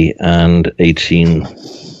 1863 and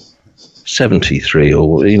 1873,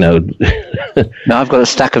 or Now I've got a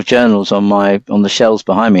stack of journals on the shelves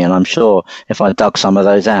behind me, and I'm sure if I dug some of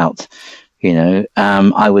those out,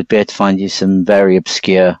 I would be able to find you some very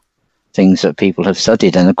obscure things that people have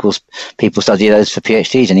studied, and of course people study those for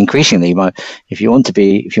PhDs, and increasingly, if you want to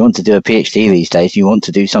do a PhD these days, you want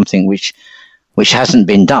to do something which hasn't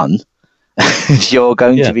been done. You're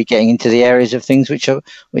going to be getting into the areas of things which are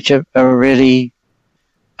really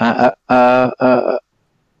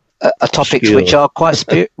topics which are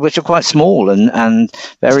quite small and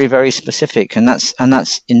very, very specific, and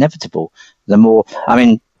that's inevitable. The more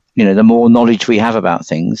knowledge we have about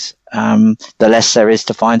things, the less there is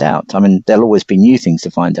to find out. I mean, there'll always be new things to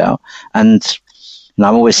find out, and And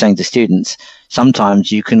I'm always saying to students,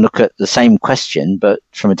 sometimes you can look at the same question, but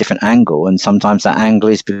from a different angle. And sometimes that angle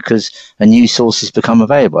is because a new source has become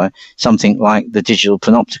available. Something like the Digital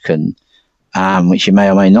Panopticon, which you may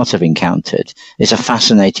or may not have encountered, is a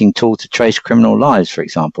fascinating tool to trace criminal lives, for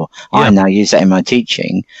example. Yeah. I now use that in my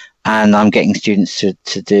teaching, and I'm getting students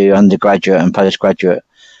to do undergraduate and postgraduate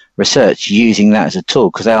research using that as a tool,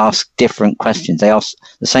 because they ask different questions. They ask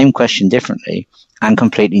the same question differently and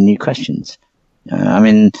completely new questions.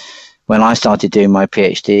 When I started doing my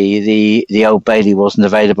PhD, the Old Bailey wasn't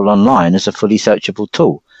available online as a fully searchable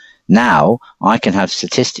tool. Now I can have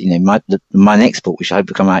statistics. My next book, which I hope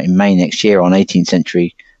will come out in May next year on 18th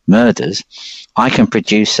century murders, I can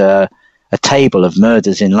produce a table of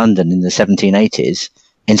murders in London in the 1780s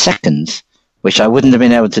in seconds, which I wouldn't have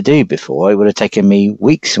been able to do before. It would have taken me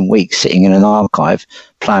weeks and weeks sitting in an archive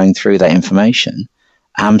plowing through that information.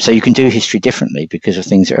 So you can do history differently because of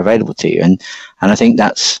things that are available to you. And I think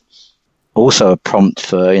that's also a prompt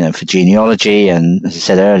for genealogy and, as I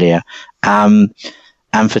said earlier, and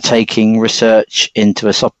for taking research into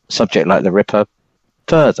a subject like the Ripper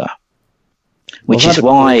further, which is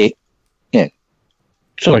why, yeah.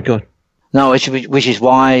 Sorry, go on. No, which is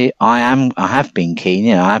why I have been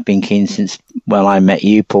keen. I have been keen since, I met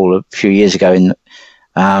you, Paul, a few years ago in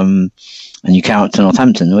a new character,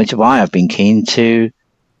 Northampton, which is why I've been keen to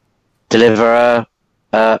deliver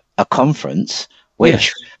a conference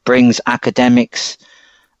which brings academics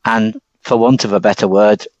and, for want of a better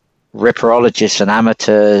word, ripperologists and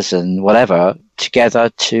amateurs and whatever together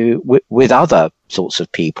with other sorts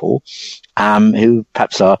of people who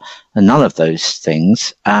perhaps are none of those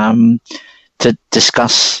things to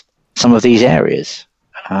discuss some of these areas,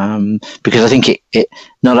 because I think it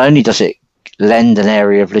not only does it lend an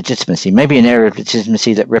area of legitimacy, maybe an area of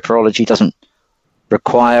legitimacy that ripperology doesn't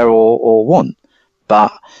require or want,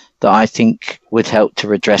 but that I think would help to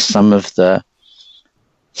redress some of the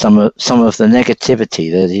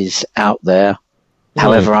negativity that is out there,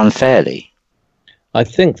 however unfairly. I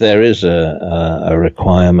think there is a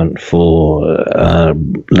requirement for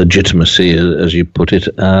legitimacy, as you put it,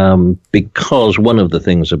 because one of the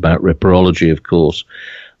things about ripperology, of course,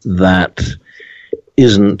 that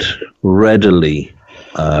isn't readily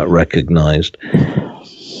recognized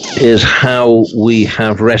is how we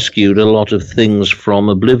have rescued a lot of things from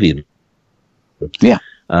oblivion. Yeah.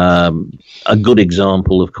 A good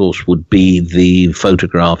example, of course, would be the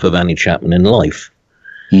photograph of Annie Chapman in life,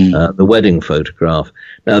 the wedding photograph.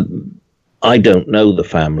 Now, I don't know the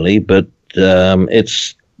family, but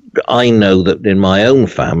I know that in my own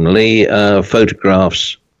family,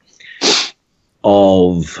 photographs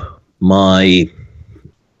of my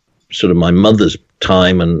mother's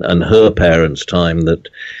time and her parents' time that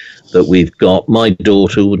we've got, my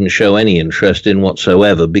daughter wouldn't show any interest in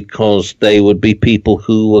whatsoever, because they would be people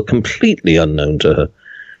who were completely unknown to her.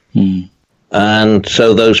 And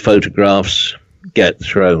so those photographs get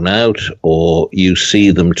thrown out, or you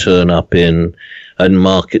see them turn up in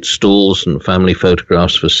market stalls and family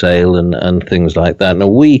photographs for sale and things like that. Now,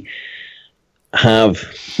 we have,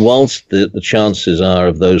 whilst the chances are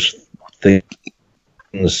of those things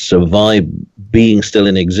survive being still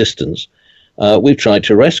in existence, we've tried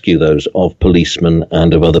to rescue those of policemen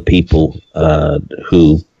and of other people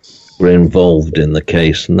who were involved in the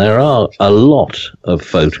case. And there are a lot of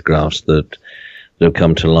photographs that have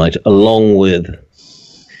come to light, along with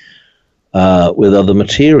other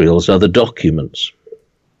materials, other documents.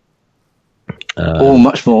 All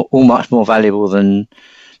much more valuable than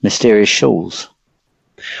mysterious shawls.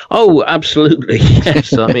 Oh, absolutely,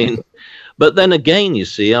 yes. But then again, you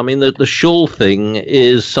see, the shawl thing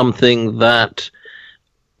is something that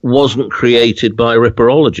wasn't created by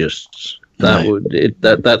ripperologists.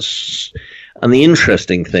 That's and the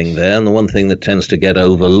interesting thing there, and the one thing that tends to get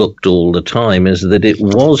overlooked all the time, is that it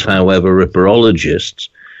was, however, ripperologists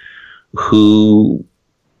who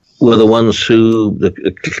were the ones who, the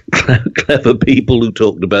clever people who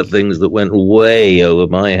talked about things that went way over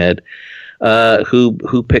my head,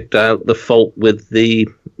 who picked out the fault with the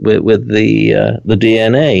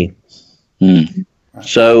DNA.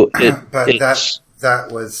 So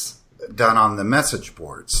that was done on the message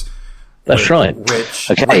boards. That's right.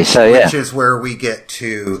 Which is where we get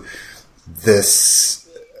to this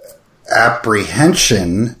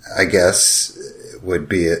apprehension, I guess would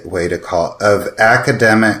be a way to call it, of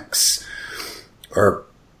academics or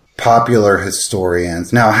popular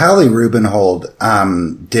historians. Now, Hallie Rubenhold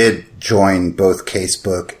did join both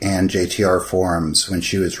Casebook and JTR forums when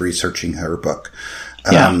she was researching her book.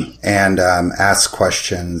 and asked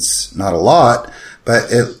questions, not a lot,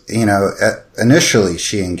 but initially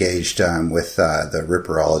she engaged with the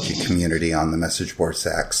Ripperology community on the message boards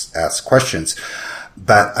to ask questions.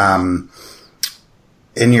 But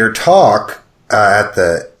in your talk at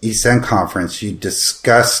the East End conference, you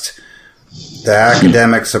discussed the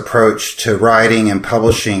academics' approach to writing and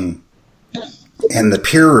publishing and the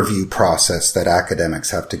peer review process that academics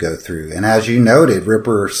have to go through. And as you noted,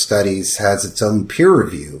 Ripper Studies has its own peer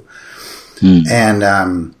review. And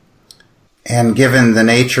given the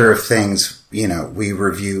nature of things, we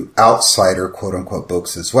review outsider quote unquote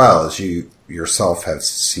books as well, as you yourself have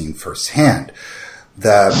seen firsthand.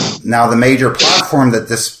 Now the major platform that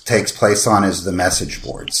this takes place on is the message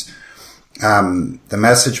boards. The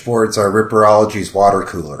message boards are Ripperology's water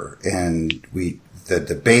cooler, and the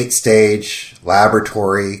debate stage,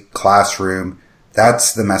 laboratory, classroom,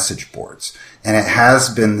 that's the message boards. And it has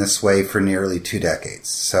been this way for nearly 2 decades.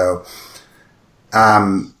 So,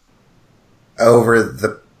 over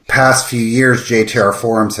the past few years, JTR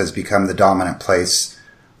Forums has become the dominant place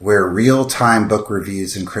where real-time book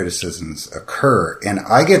reviews and criticisms occur. And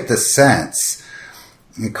I get the sense,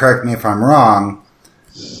 and correct me if I'm wrong,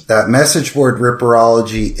 that message board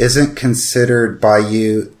Ripperology isn't considered by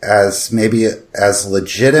you as maybe as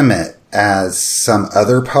legitimate as some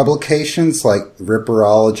other publications like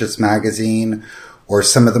Ripperologist Magazine or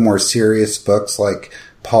some of the more serious books like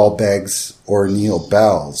Paul Begg's or Neil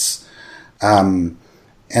Bell's. And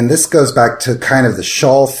this goes back to kind of the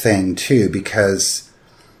shawl thing too, because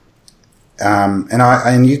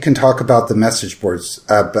and you can talk about the message boards,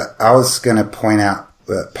 but I was going to point out,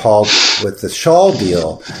 Paul, with the shawl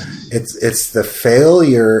deal, it's the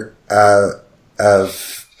failure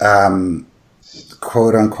of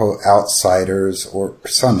quote unquote outsiders, or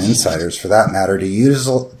some insiders for that matter, to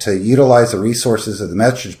utilize the resources of the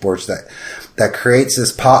message boards that creates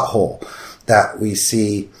this pothole that we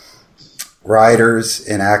see writers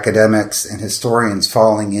and academics and historians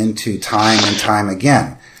falling into time and time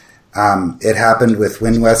again. It happened with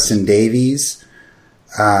Wynne Weston Davies.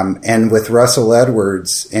 And with Russell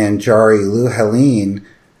Edwards and Jari Luhaleen,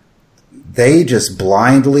 they just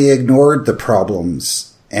blindly ignored the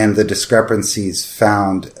problems and the discrepancies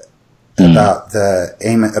found about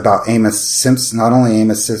Amos Simpson, not only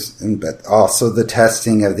Amos Simpson, but also the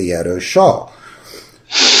testing of the Edo shawl.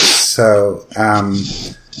 So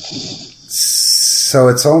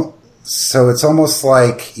it's almost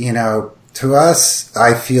like, to us,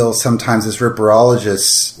 I feel sometimes as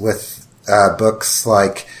Ripperologists with books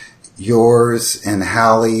like yours and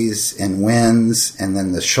Hallie's and Wynn's, and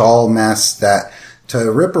then the shawl mess, that to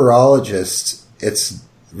a Ripperologist, it's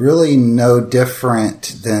really no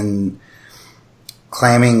different than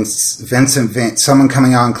claiming someone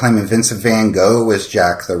coming on claiming Vincent van Gogh was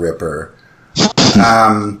Jack the Ripper.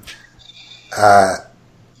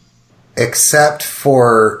 Except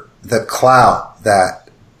for the clout that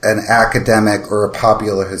an academic or a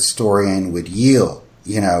popular historian would yield,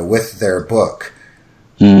 with their book.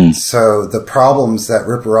 So the problems that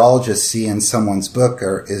Ripperologists see in someone's book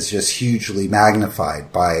is just hugely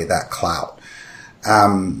magnified by that clout.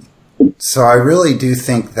 So I really do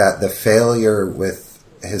think that the failure with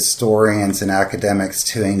historians and academics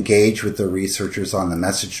to engage with the researchers on the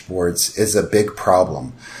message boards is a big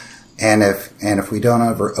problem. And if we don't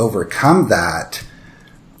overcome that,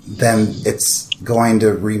 then it's going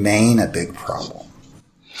to remain a big problem.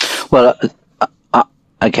 Well,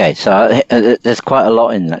 okay, so there's quite a lot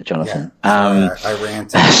in that, Jonathan. Yeah, I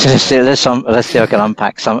ranted. Let's see if I can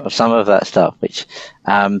unpack some of that stuff. Which,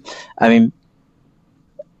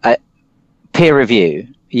 peer review.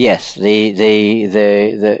 Yes, I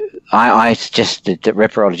suggested that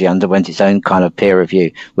Ripperology underwent its own kind of peer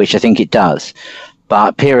review, which I think it does.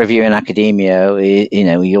 But peer review in academia,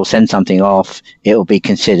 you'll send something off, it will be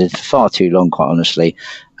considered for far too long, quite honestly.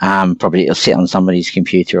 Probably it'll sit on somebody's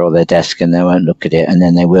computer or their desk and they won't look at it, and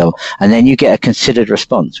then they will. And then you get a considered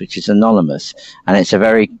response, which is anonymous. And it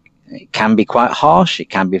can be quite harsh. It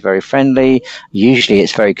can be very friendly. Usually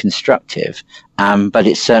it's very constructive. But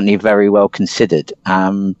it's certainly very well considered.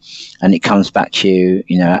 And it comes back to you,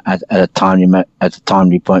 at a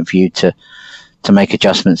timely point for you to make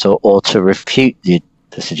adjustments or to refute the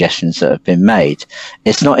suggestions that have been made.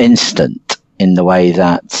 It's not instant in the way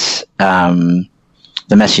that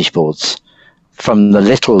the message boards, from the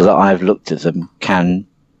little that I've looked at them, can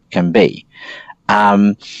be.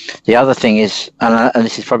 The other thing is, and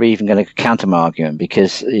this is probably even going to counter my argument,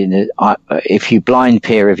 because if you blind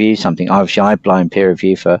peer review something, obviously I blind peer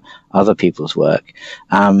review for other people's work.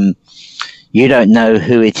 You don't know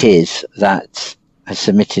who it is that has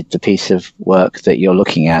submitted the piece of work that you're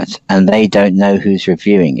looking at, and they don't know who's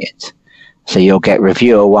reviewing it. So you'll get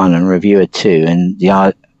reviewer 1 and reviewer 2, and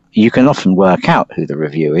you can often work out who the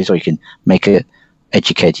reviewer is, or you can make an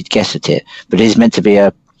educated guess at it. But it is meant to be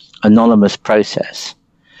a anonymous process.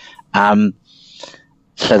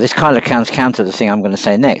 So this kind of counter the thing I'm going to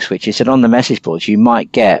say next, which is that on the message boards you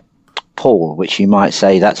might get Paul, which you might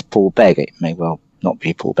say that's Paul Begg. It may well not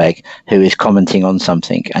be Paul Begg, who is commenting on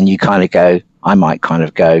something, and you kind of go, I might kind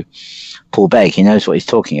of go, Paul Begg, he knows what he's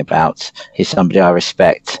talking about. He's somebody I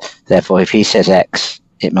respect. Therefore, if he says X,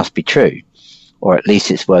 it must be true, or at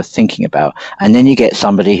least it's worth thinking about. And then you get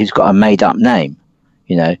somebody who's got a made-up name,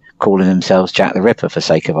 calling themselves Jack the Ripper for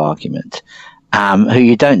sake of argument, who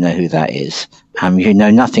you don't know who that is. You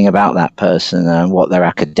know nothing about that person and what their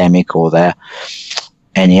academic or their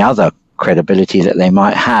any other credibility that they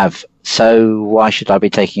might have. So why should I be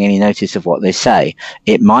taking any notice of what they say?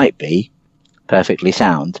 It might be perfectly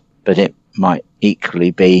sound, but it might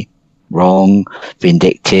equally be wrong,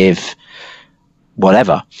 vindictive,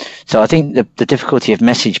 whatever. So I think the difficulty of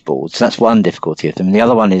message boards, that's one difficulty of them. And the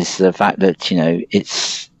other one is the fact that,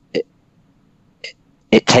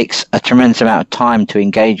 it takes a tremendous amount of time to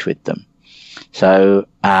engage with them. So,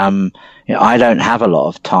 I don't have a lot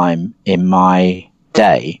of time in my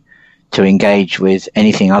day to engage with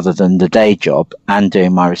anything other than the day job and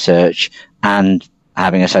doing my research and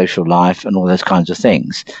having a social life and all those kinds of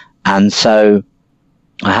things. And so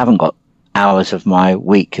I haven't got hours of my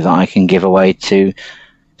week that I can give away to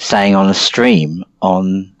staying on a stream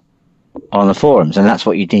on the forums. And that's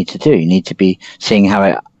what you need to do. You need to be seeing how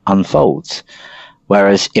it unfolds.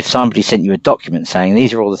 Whereas if somebody sent you a document saying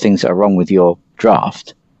these are all the things that are wrong with your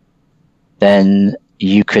draft, then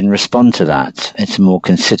you can respond to that. It's more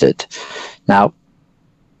considered. Now,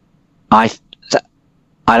 I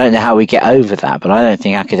don't know how we get over that, but I don't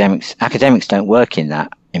think academics don't work in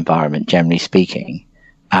that environment, generally speaking.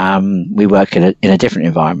 We work in a different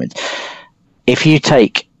environment. If you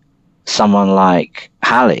take someone like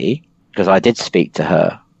Hallie, because I did speak to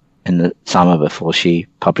her in the summer before she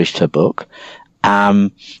published her book,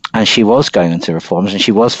 and she was going into reforms, and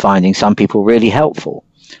she was finding some people really helpful.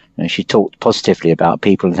 She talked positively about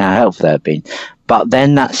people and how helpful they had been. But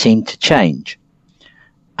then that seemed to change.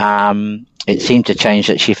 It seemed to change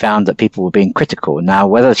that she found that people were being critical. Now,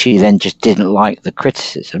 whether she then just didn't like the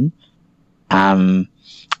criticism, and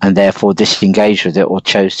therefore disengaged with it, or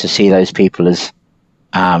chose to see those people as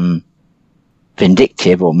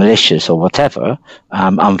vindictive or malicious or whatever,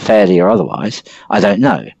 unfairly or otherwise, I don't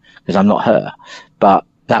know, because I'm not her. But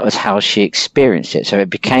that was how she experienced it. So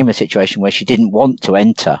it became a situation where she didn't want to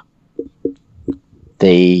enter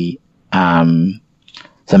the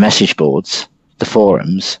message boards, the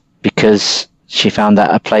forums, because she found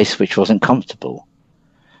that a place which wasn't comfortable.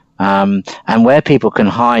 And where people can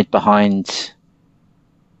hide behind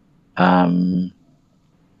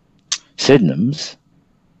pseudonyms,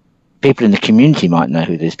 people in the community might know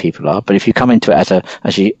who these people are, but if you come into it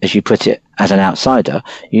as you put it, as an outsider,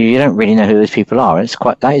 you don't really know who those people are.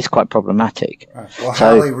 That is quite problematic. Right. Well,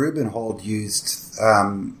 Hallie Rubenhold used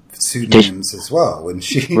pseudonyms as well when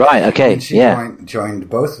she joined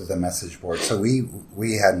both of the message boards. So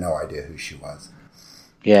we had no idea who she was.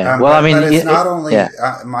 Yeah. But it's not only. Yeah.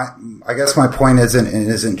 I guess my point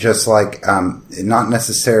isn't just like not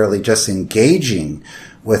necessarily just engaging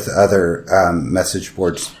with other message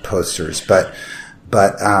boards posters, but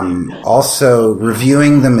also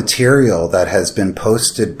reviewing the material that has been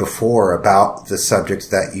posted before about the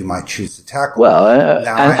subject that you might choose to tackle. Well,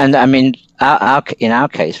 I mean, in our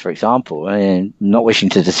case, for example, not wishing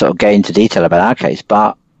to just sort of get into detail about our case,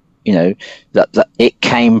 but that it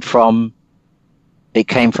came from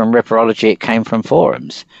Ripperology, it came from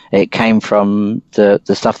forums, it came from the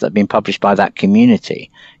stuff that had been published by that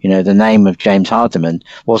community. The name of James Hardiman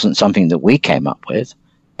wasn't something that we came up with.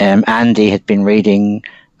 Andy had been reading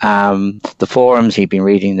the forums, he'd been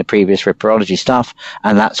reading the previous Ripperology stuff,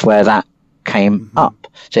 and that's where that came up.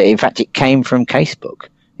 So in fact, it came from Casebook.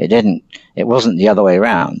 It wasn't the other way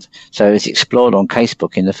around. So it was explored on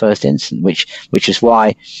Casebook in the first instance, which is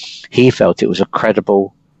why he felt it was a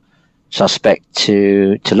credible suspect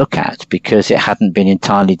to look at, because it hadn't been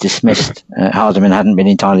entirely dismissed. Hardiman hadn't been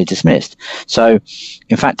entirely dismissed. So,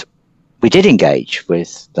 in fact, we did engage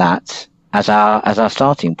with that as our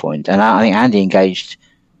starting point, and I think Andy engaged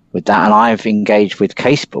with that, and I've engaged with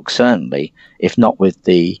Casebook certainly, if not with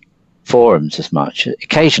the forums as much.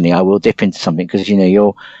 Occasionally, I will dip into something because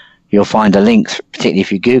you'll find a link, particularly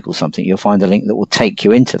if you Google something, you'll find a link that will take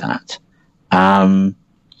you into that.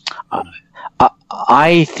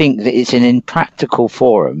 I think that it's an impractical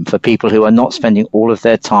forum for people who are not spending all of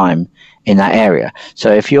their time in that area.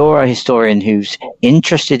 So if you're a historian who's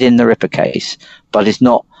interested in the Ripper case, but is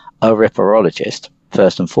not a Ripperologist,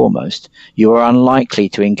 first and foremost, you are unlikely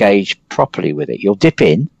to engage properly with it. You'll dip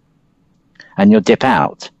in and you'll dip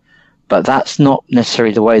out. But that's not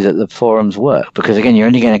necessarily the way that the forums work, because again, you're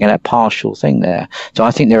only going to get a partial thing there. So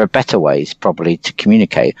I think there are better ways probably to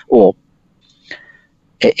communicate, or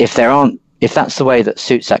if that's the way that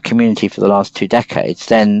suits that community for the last 2 decades,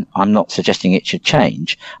 then I'm not suggesting it should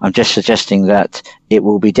change. I'm just suggesting that it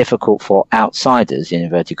will be difficult for outsiders, in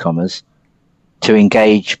inverted commas, to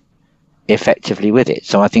engage effectively with it.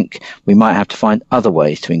 So I think we might have to find other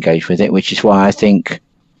ways to engage with it, which is why I think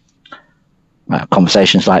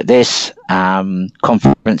conversations like this,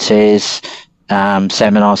 conferences,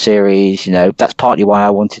 seminar series, that's partly why I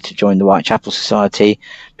wanted to join the Whitechapel Society,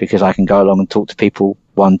 because I can go along and talk to people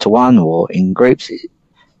one-to-one or in groups.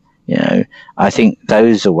 I think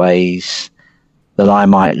those are ways that I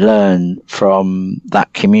might learn from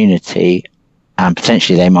that community, and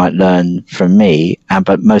potentially they might learn from me,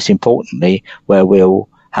 but most importantly, where we'll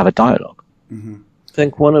have a dialogue. Mm-hmm. I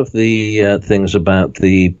think one of the things about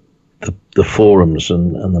the forums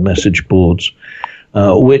and the message boards,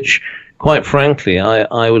 which, quite frankly,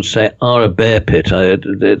 I would say are a bear pit.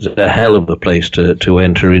 It's a hell of a place to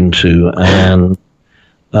enter into, and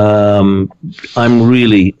I'm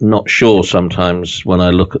really not sure sometimes when I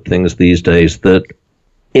look at things these days that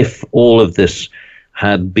if all of this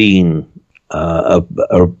had been a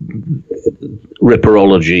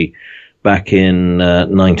Ripperology back in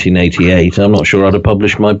 1988, I'm not sure I'd have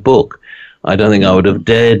published my book. I don't think I would have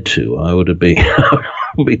dared to. I would have been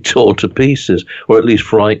be torn to pieces, or at least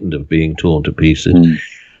frightened of being torn to pieces.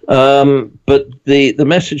 But the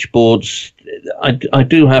message boards, I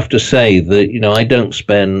do have to say that I don't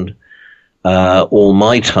spend all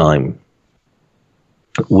my time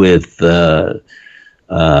with either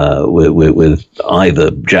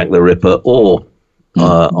Jack the Ripper or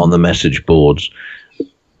on the message boards.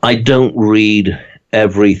 I don't read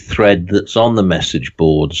every thread that's on the message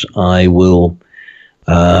boards. I will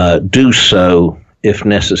do so if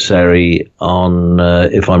necessary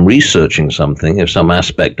if I'm researching something, if some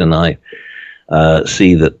aspect and I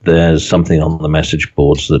see that there's something on the message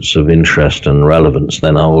boards that's of interest and relevance,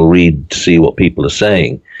 then I will read to see what people are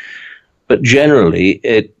saying. But generally,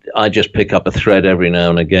 I just pick up a thread every now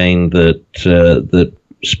and again that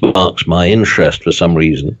sparks my interest for some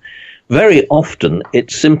reason. Very often,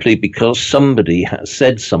 it's simply because somebody has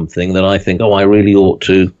said something that I think, I really ought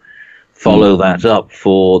to follow that up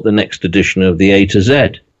for the next edition of the A to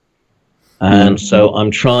Z. And so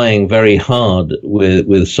I'm trying very hard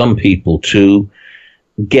with some people to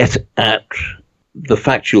get at the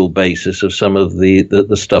factual basis of some of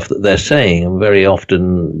the stuff that they're saying. And very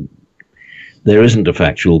often there isn't a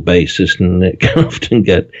factual basis, and it can often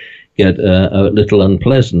get a little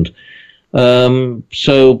unpleasant.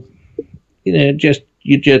 So,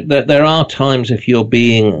 there are times if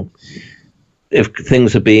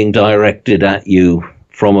things are being directed at you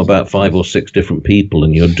from about 5 or 6 different people,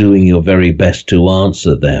 and you're doing your very best to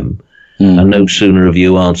answer them, and no sooner have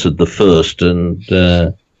you answered the first, and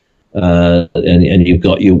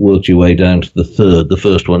you worked your way down to the third, the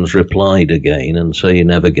first one's replied again, and so you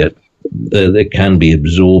never get. They can be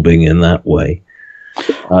absorbing in that way,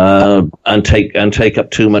 and take up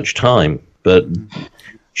too much time, but.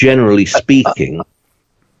 Generally speaking,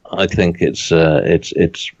 I think it's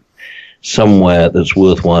somewhere that's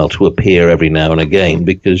worthwhile to appear every now and again,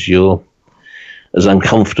 because you're, as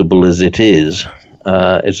uncomfortable as it is,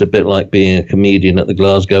 it's a bit like being a comedian at the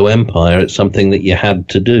Glasgow Empire. It's something that you had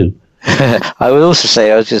to do. I was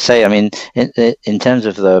going to say, I mean, in terms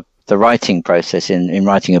of the writing process in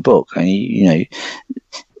writing a book, and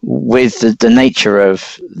with the nature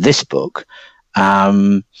of this book,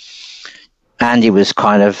 Andy was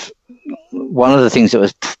kind of one of the things that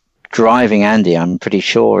was driving Andy, I'm pretty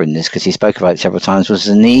sure, in this, because he spoke about it several times, was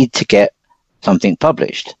the need to get something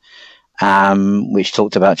published, which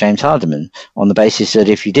talked about James Hardiman, on the basis that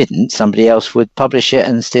if you didn't, somebody else would publish it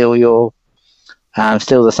and steal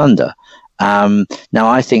the thunder. Now,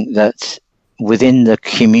 I think that within the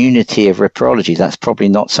community of Ripperology, that's probably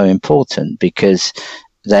not so important, because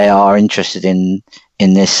they are interested in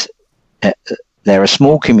this. They're a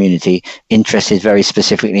small community interested very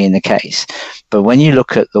specifically in the case. But when you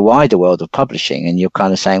look at the wider world of publishing, and you're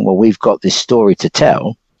kind of saying, well, we've got this story to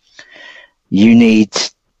tell, you need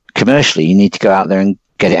to go out there and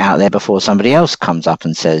get it out there before somebody else comes up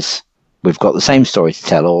and says, we've got the same story to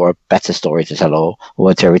tell, or a better story to tell, or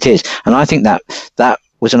whatever it is. And I think that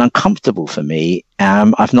was an uncomfortable for me.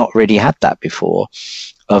 I've not really had that before,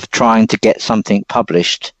 of trying to get something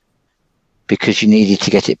published because you needed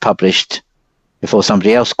to get it published before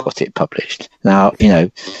somebody else got it published. Now, you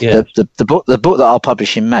know, the book that I'll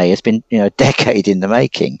publish in May has been, you know, a decade in the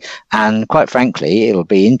making. And quite frankly, it'll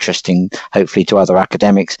be interesting, hopefully to other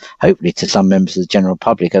academics, hopefully to some members of the general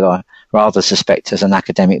public, that I rather suspect as an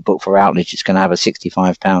academic book for Routledge, it's going to have a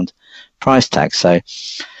 £65 price tag. So,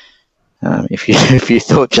 if you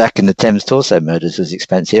thought Jack and the Thames Torso Murders was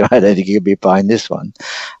expensive, I don't think you'd be buying this one.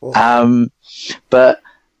 But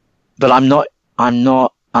I'm not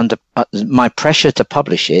under my pressure to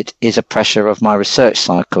publish it is a pressure of my research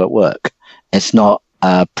cycle at work. It's not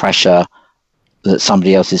a pressure that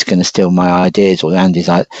somebody else is going to steal my ideas, or Andy's,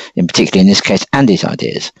 in particular in this case, Andy's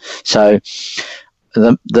ideas. So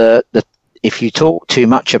the if you talk too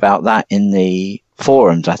much about that in the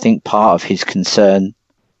forums, I think part of his concern,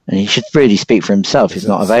 and he should really speak for himself, he's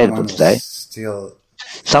not available today.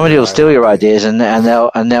 Somebody will steal your ideas and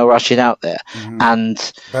they'll rush it out there.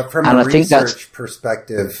 But from a research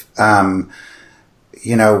perspective,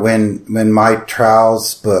 you know, when my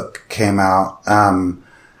Trials book came out,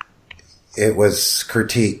 it was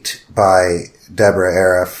critiqued by Deborah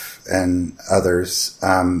Arif and others,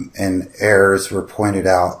 and errors were pointed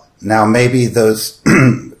out. Now, maybe those,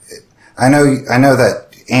 I know that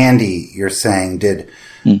Andy, you're saying, did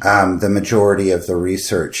the majority of the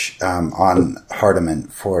research on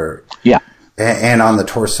Hardiman and on the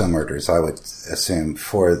Torso Murders, I would assume,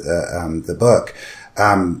 for the book.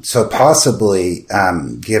 So possibly,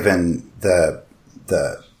 given the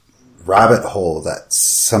rabbit hole that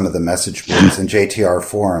some of the message boards and JTR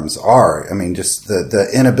forums are, I mean, just the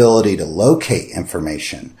inability to locate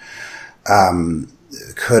information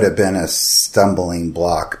could have been a stumbling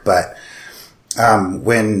block. But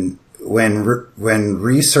when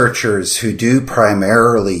researchers who do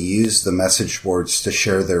primarily use the message boards to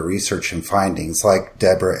share their research and findings, like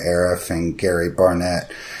Deborah Arif and Gary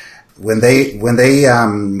Barnett, when they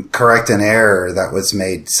correct an error that was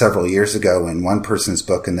made several years ago in one person's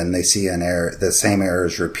book, and then they see an error, the same error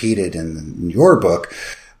is repeated in your book,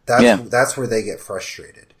 that's where they get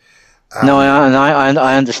frustrated. No,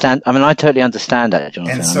 I understand. I mean, I totally understand that,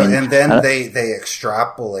 Jonathan. And so, and then they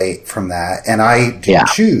extrapolate from that, and I do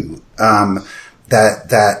too.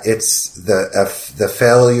 That it's the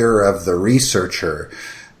failure of the researcher,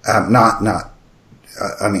 not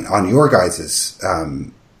I mean, on your guys'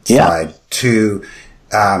 side, to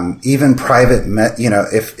even private,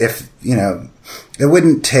 if you know, it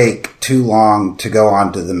wouldn't take too long to go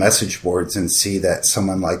onto the message boards and see that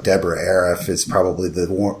someone like Deborah Arif is probably the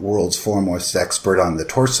world's foremost expert on the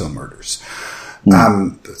Torso Murders.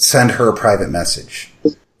 Send her a private message.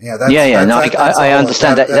 I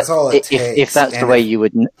understand that. That's all it takes. If that's the way you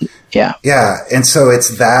would, Yeah, and so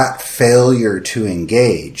it's that failure to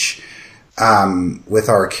engage with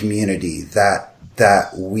our community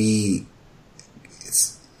that we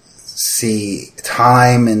see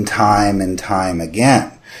time and time and time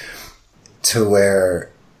again, to where,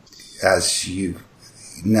 as you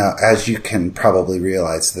can probably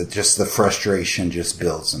realize, that just the frustration just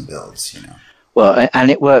builds and builds, you know. Well, and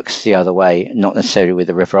it works the other way, not necessarily with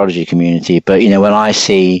the ripperology community, but, you know, when I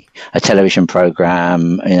see a television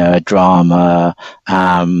program, you know, a drama,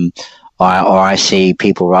 or I see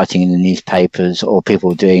people writing in the newspapers, or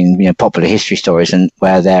people doing, you know, popular history stories, and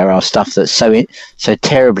where there are stuff that's so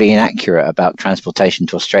terribly inaccurate about transportation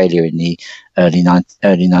to Australia in the early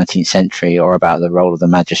 19th century, or about the role of the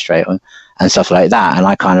magistrate and stuff like that. And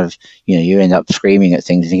I kind of, you know, you end up screaming at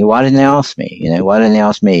things and thinking, why didn't they ask me? You know, why didn't they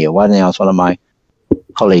ask me? Or why didn't they ask one of my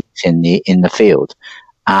colleagues in the field?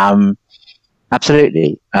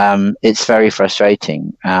 Absolutely. It's very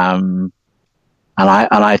frustrating. And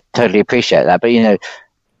I totally appreciate that. But, you know,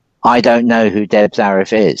 I don't know who Debs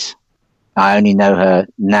Arif is. I only know her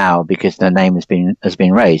now because her name has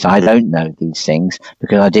been raised. I don't know these things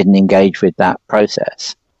because I didn't engage with that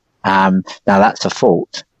process. Now that's a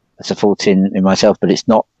fault. It's a fault in myself, but it's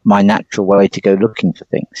not my natural way to go looking for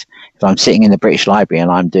things. If I'm sitting in the British Library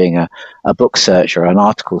and I'm doing a book search or an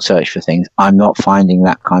article search for things, I'm not finding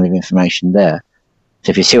that kind of information there.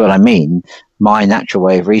 So if you see what I mean, my natural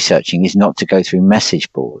way of researching is not to go through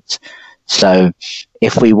message boards. So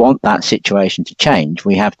if we want that situation to change,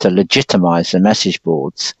 we have to legitimize the message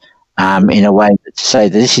boards in a way to say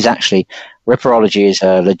that this is actually, ripperology is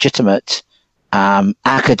a legitimate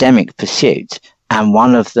academic pursuit, and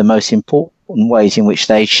one of the most important ways in which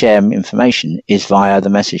they share information is via the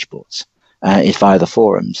message boards, is via the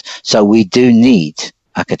forums. So we do need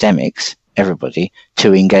academics, everybody,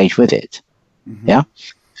 to engage with it. Mm-hmm. Yeah.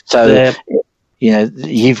 So, you know,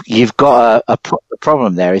 you've got a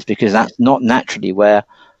problem there, is because that's not naturally where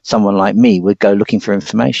someone like me would go looking for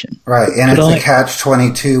information. Right, and it's a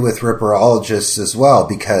catch-22 with ripperologists as well,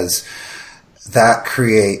 because that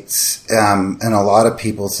creates, in a lot of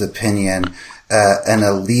people's opinion, an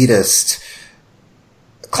elitist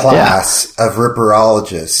class of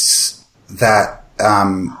ripperologists that,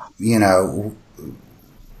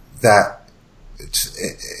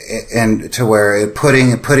 and to where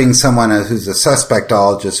putting someone who's a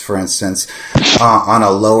suspectologist, for instance, on a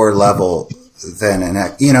lower level than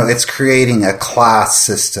it's creating a class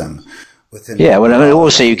system within. Yeah, well, I mean,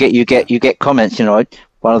 also you get comments.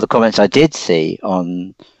 One of the comments I did see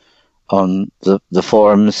on the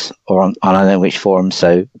forums, or on I don't know which forums.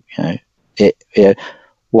 So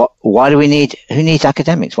why do we need? Who needs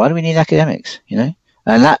academics? Why do we need academics? And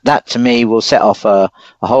that to me will set off a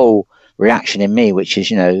whole reaction in me, which is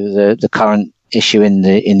the current issue in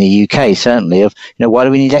the UK, certainly, of why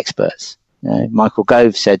do we need experts? Michael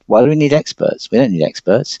Gove said, why do we need experts? We don't need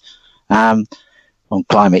experts on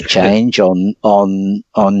climate change, on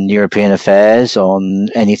European affairs, on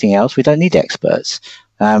anything else. We don't need experts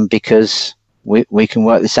because we can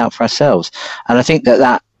work this out for ourselves. And I think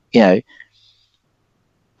that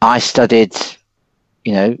I studied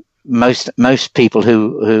most people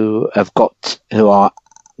who are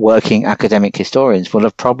working academic historians will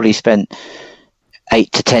have probably spent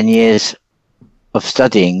 8 to 10 years of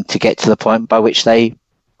studying to get to the point by which they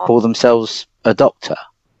call themselves a doctor.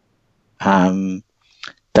 Don't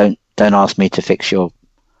ask me to fix your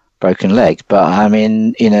broken leg, but I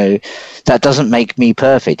mean, that doesn't make me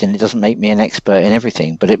perfect, and it doesn't make me an expert in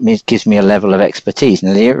everything, but it gives me a level of expertise.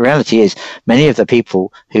 And the reality is, many of the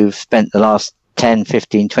people who've spent the last 10,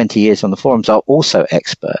 15, 20 years on the forums are also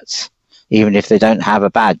experts, even if they don't have a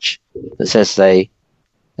badge that says they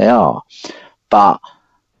are. But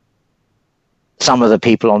some of the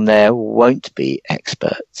people on there won't be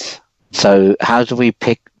experts. So how do we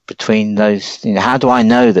pick between those? How do I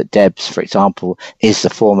know that Debs, for example, is the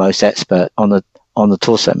foremost expert on the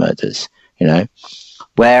Torso murders?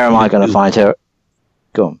 Where am I going to find her?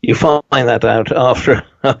 Go on. You find that out after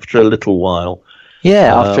a little while.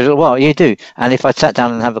 Yeah, after a little while, you do. And if I sat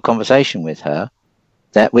down and have a conversation with her,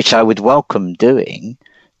 which I would welcome doing,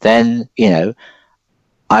 then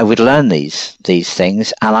I would learn these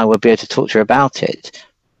things, and I would be able to talk to her about it.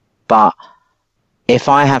 But if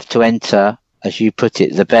I have to enter, as you put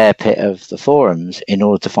it, the bear pit of the forums in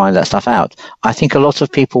order to find that stuff out, I think a lot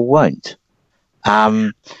of people won't.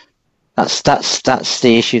 That's the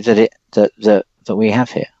issue that we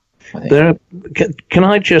have here. I think. Can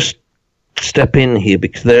I just step in here,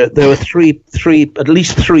 because there were at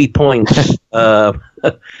least three points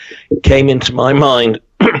came into my mind,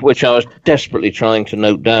 which I was desperately trying to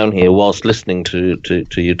note down here whilst listening to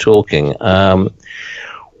you talking.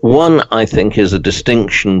 One, I think, is a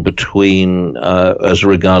distinction between, as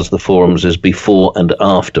regards the forums, is before and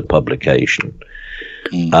after publication.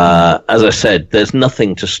 As I said, there's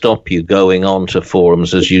nothing to stop you going on to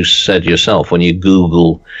forums, as you said yourself. When you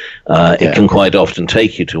Google, it can quite often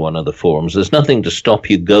take you to one of the forums. There's nothing to stop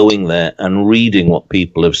you going there and reading what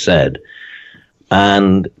people have said.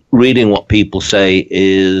 And reading what people say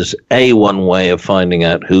is one way of finding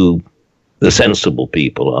out who the sensible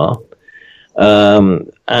people are.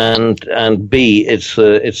 And B,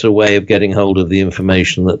 it's a way of getting hold of the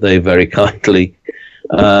information that they very kindly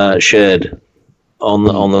shared on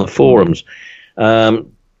the forums.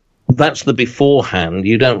 That's the beforehand.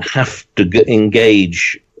 You don't have to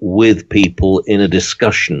engage with people in a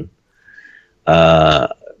discussion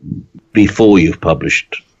before you've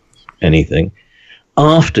published anything.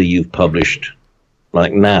 After you've published,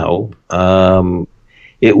 like now,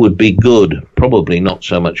 it would be good, probably not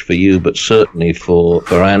so much for you, but certainly for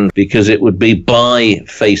Anne, because it would be by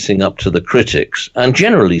facing up to the critics. And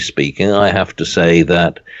generally speaking, I have to say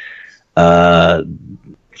that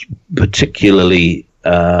particularly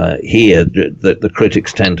here, the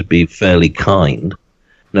critics tend to be fairly kind.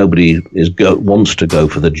 Nobody wants to go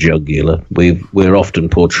for the jugular. We're often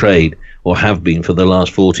portrayed, or have been for the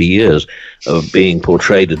last 40 years, of being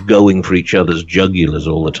portrayed as going for each other's jugulars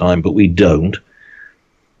all the time, but we don't.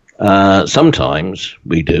 Sometimes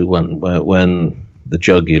we do when the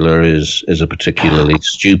jugular is a particularly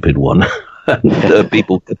stupid one, and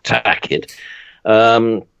people attack it.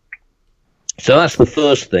 So that's the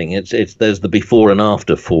first thing. There's the before and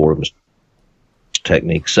after forums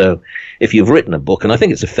technique. So if you've written a book, and I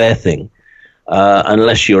think it's a fair thing,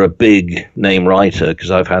 unless you're a big name writer,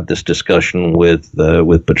 because I've had this discussion with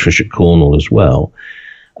Patricia Cornell as well,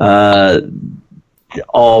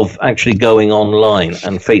 of actually going online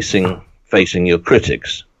and facing your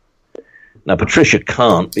critics. Now, Patricia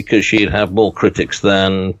can't, because she'd have more critics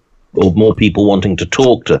than or more people wanting to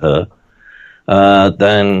talk to her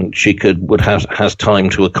than she has time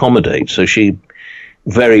to accommodate. So she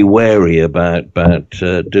very wary about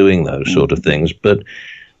doing those sort of things. But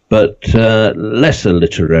lesser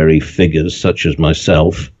literary figures such as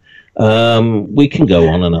myself, we can go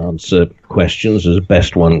on and answer questions as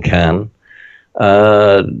best one can,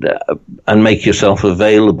 and make yourself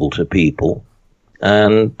available to people.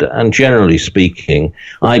 And generally speaking,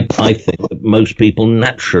 I think that most people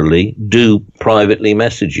naturally do privately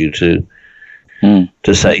message you to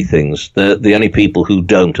say things. The only people who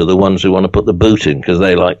don't are the ones who want to put the boot in because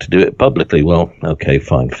they like to do it publicly. Well, okay,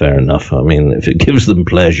 fine, fair enough. I mean, if it gives them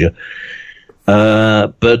pleasure.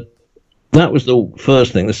 But that was the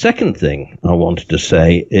first thing. The second thing I wanted to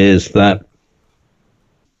say is that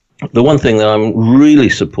the one thing that I'm really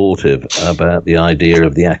supportive about the idea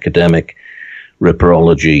of the academic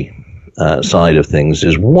ripperology side of things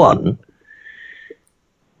is, one,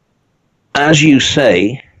 as you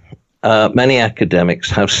say, many academics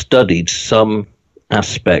have studied some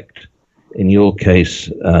aspect, in your case,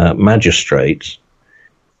 magistrates,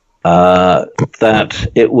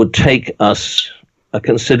 that it would take us a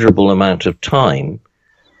considerable amount of time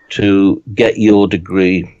to get your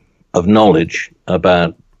degree of knowledge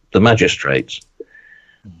about the magistrates.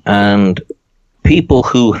 And people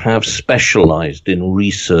who have specialized in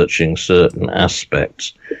researching certain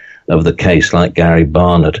aspects of the case, like Gary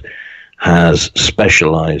Barnett has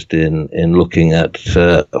specialized in looking at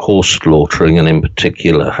horse slaughtering, and in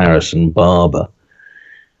particular Harrison Barber.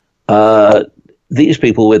 These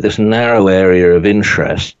people with this narrow area of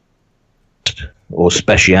interest or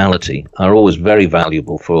speciality are always very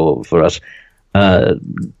valuable for us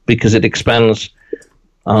because it expands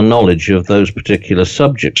our knowledge of those particular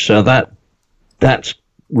subjects. So that's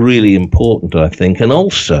really important, I think. And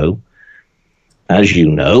also, as you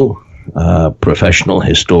know, professional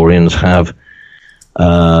historians have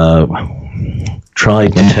tried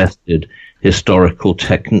and tested historical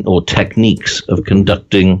techniques of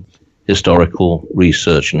conducting historical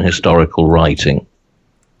research and historical writing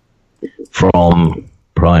from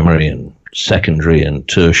primary and secondary and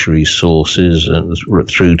tertiary sources and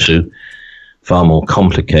through to far more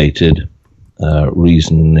complicated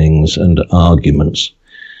reasonings and arguments.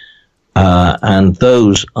 And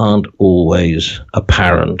those aren't always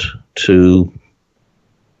apparent to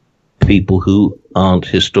people who aren't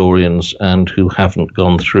historians and who haven't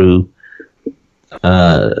gone through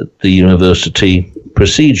the university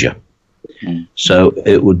procedure. So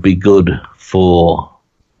it would be good for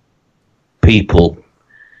people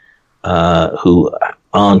who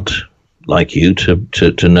aren't like you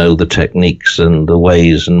to know the techniques and the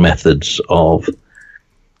ways and methods of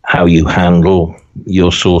how you handle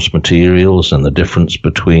your source materials and the difference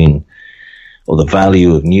between, or the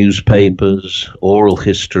value of newspapers, oral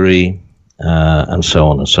history, and so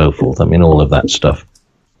on and so forth. I mean, all of that stuff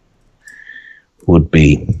would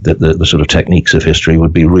be, the sort of techniques of history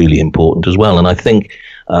would be really important as well. And I think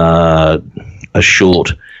a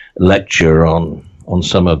short lecture on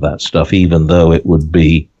some of that stuff, even though it would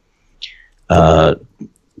be so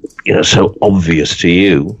obvious to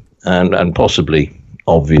you and possibly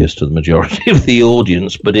obvious to the majority of the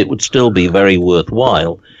audience, but it would still be very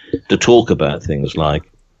worthwhile to talk about things like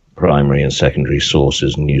primary and secondary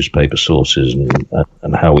sources and newspaper sources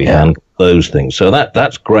and how we handle those things. So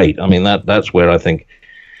that's great. I mean, that's where I think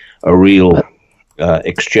a real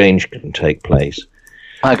exchange can take place.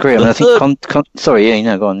 I agree. I think go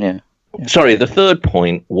on. Yeah. Sorry, the third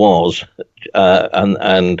point was,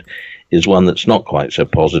 and is one that's not quite so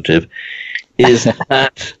positive, is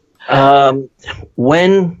that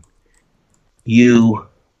when you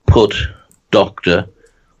put doctor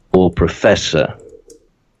or professor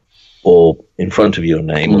or in front of your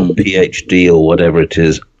name or PhD or whatever it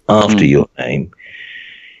is after your name,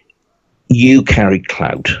 you carry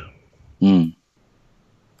clout.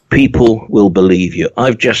 People will believe you.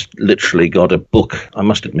 I've just literally got a book, I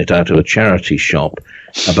must admit, out of a charity shop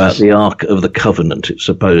about the Ark of the Covenant. It's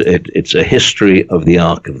a history of the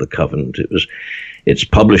Ark of the Covenant. It's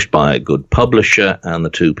published by a good publisher, and the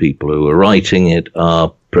two people who are writing it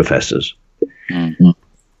are professors.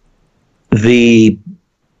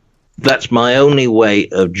 That's my only way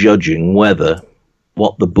of judging whether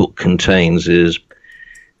what the book contains is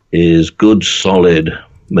good, solid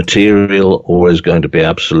material or is going to be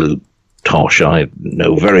absolute tosh. I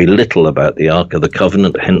know very little about the Ark of the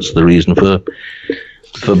Covenant, hence the reason for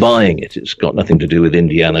buying it. It's got nothing to do with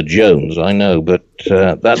Indiana Jones, I know, but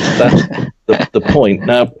that's the point.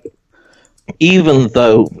 Now, even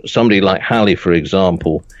though somebody like Halley, for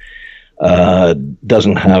example,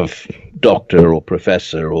 doesn't have doctor or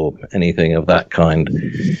professor or anything of that kind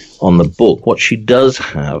on the book. What she does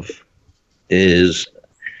have is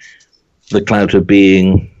the clout of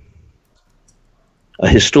being a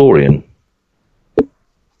historian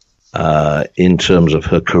in terms of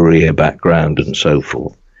her career background and so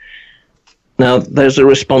forth. Now, there's a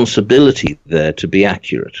responsibility there to be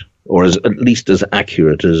accurate, or at least as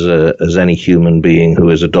accurate as any human being who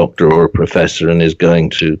is a doctor or a professor and is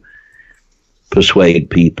going to persuade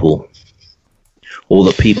people, or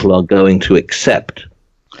that people are going to accept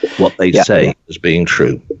what they say as being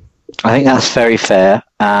true. I think that's very fair.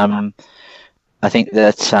 I think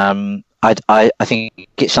that I think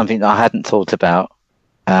it's something that I hadn't thought about.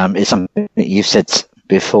 It's something that you've said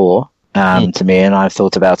before to me, and I've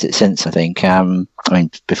thought about it since. I think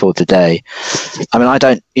before today. I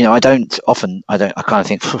kind of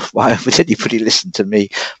think, why would anybody listen to me?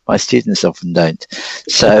 My students often don't.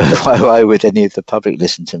 So why would any of the public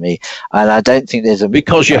listen to me? And I don't think there's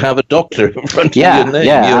because you have a doctor in front of your name.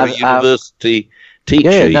 You're a university teacher.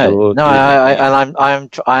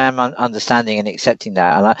 I am understanding and accepting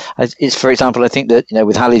that. And it's, for example, I think that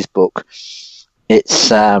with Hallie's book,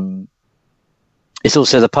 it's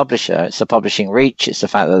also the publisher. It's the publishing reach. It's the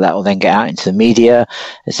fact that will then get out into the media.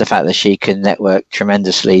 It's the fact that she can network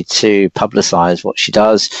tremendously to publicise what she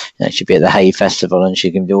does. She'll be at the Hay Festival and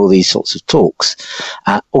she can do all these sorts of talks.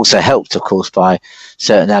 Also helped, of course, by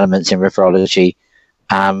certain elements in ripperology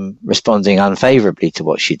responding unfavourably to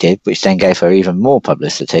what she did, which then gave her even more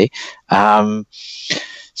publicity. So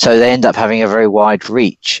they end up having a very wide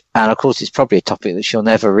reach. And, of course, it's probably a topic that she'll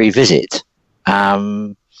never revisit.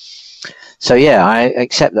 So I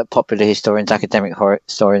accept that popular historians, academic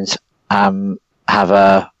historians, have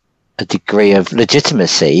a degree of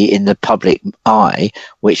legitimacy in the public eye,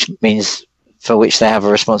 which means for which they have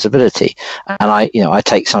a responsibility. And I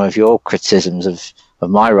take some of your criticisms of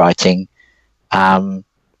my writing to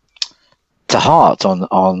heart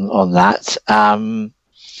on that.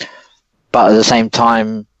 But at the same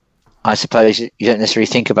time, I suppose you don't necessarily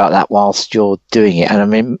think about that whilst you're doing it.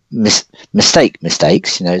 And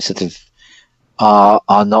mistakes, sort of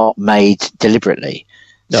are not made deliberately.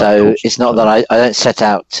 No, so it's not that I don't set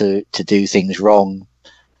out to do things wrong,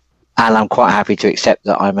 and I'm quite happy to accept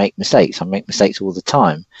that I make mistakes. I make mistakes all the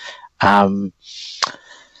time.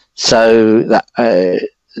 So that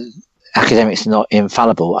academics are not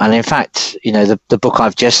infallible. And in fact, the book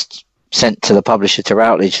I've just sent to the publisher, to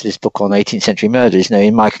Routledge, this book on 18th century murders,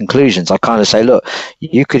 in my conclusions, I kind of say, look,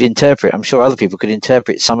 you could interpret, I'm sure other people could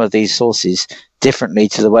interpret some of these sources differently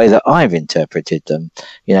to the way that I've interpreted them,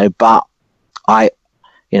 but I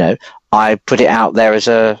put it out there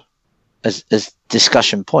as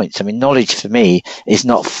discussion points. Knowledge for me is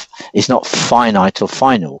not finite or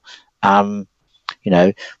final.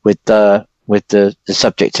 With the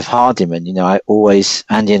subject of Hardiman,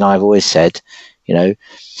 Andy and I have always said,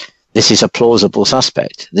 this is a plausible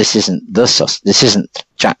suspect. This isn't this isn't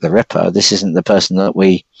Jack the Ripper. This isn't the person that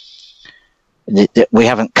we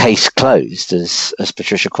haven't case closed, as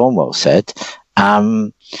Patricia Cornwell said.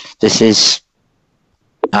 This is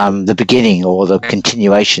the beginning or the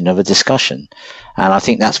continuation of a discussion, and I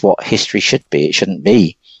think that's what history should be. It shouldn't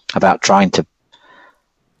be about trying to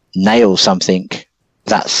nail something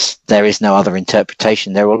there is no other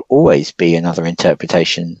interpretation. There will always be another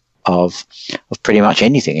interpretation of pretty much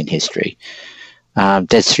anything in history,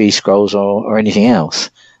 Dead Sea Scrolls or anything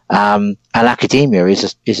else. And academia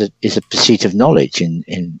is a pursuit of knowledge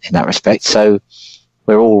in that respect. So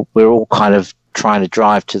we're all kind of trying to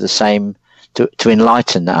drive to the same, to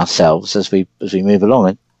enlighten ourselves as we move along.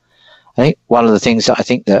 And I think one of the things that I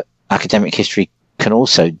think that academic history can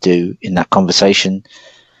also do in that conversation,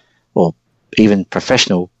 or even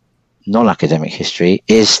professional non-academic history,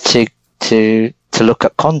 is to look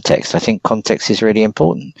at context. I think context is really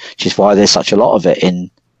important, which is why there's such a lot of it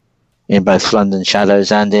in both London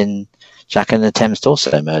Shadows and in Jack and the Thames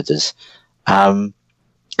Torso murders.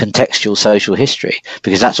 Contextual social history,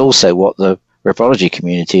 because that's also what the ripperology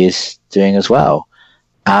community is doing as well.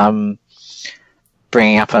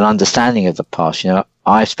 Bringing up an understanding of the past.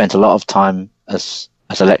 I've spent a lot of time as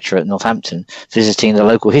a lecturer at Northampton visiting the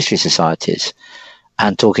local history societies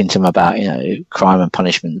and talking to them about, crime and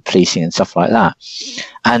punishment, policing and stuff like that.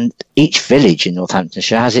 And each village in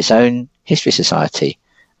Northamptonshire has its own history society.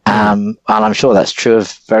 And I'm sure that's true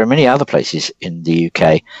of very many other places in the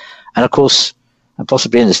UK. And of course, and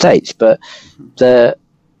possibly in the States, but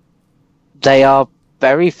they are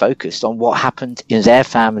very focused on what happened in their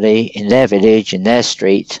family, in their village, in their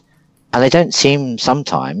street. And they don't seem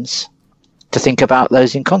sometimes to think about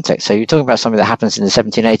those in context. So you're talking about something that happens in the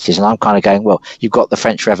 1780s, and I'm kind of going, well, you've got the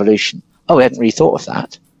French Revolution. oh, we hadn't really thought of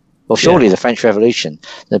that. Well, surely the French Revolution,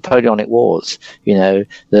 the Napoleonic Wars, the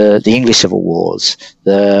English Civil Wars,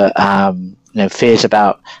 the fears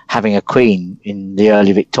about having a queen in the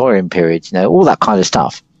early Victorian period, all that kind of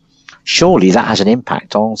stuff. Surely that has an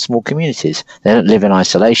impact on small communities. They don't live in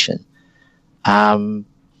isolation. So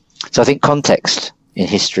I think context in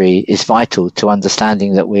history is vital to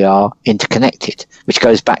understanding that we are interconnected, which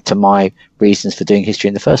goes back to my reasons for doing history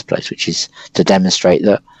in the first place, which is to demonstrate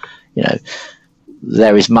that,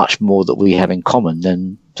 there is much more that we have in common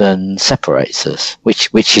than separates us,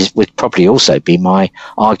 which would probably also be my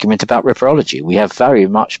argument about ripperology. We have very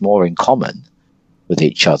much more in common with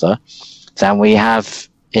each other than we have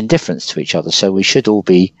indifference to each other. So we should all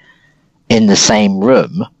be in the same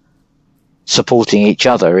room supporting each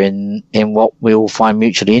other in what we all find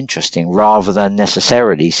mutually interesting, rather than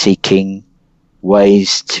necessarily seeking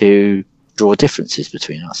ways to draw differences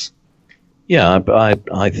between us. Yeah,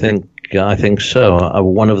 I think so.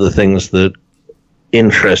 One of the things that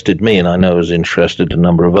interested me, and I know has interested a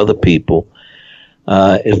number of other people,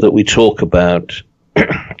 is that we talk about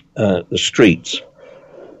the streets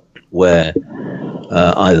where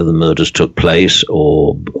either the murders took place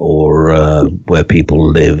or where people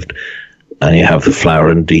lived, and you have the Flower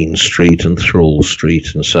and Dean Street and Thrall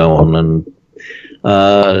Street and so on, and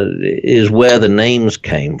is where the names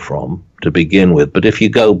came from to begin with. But if you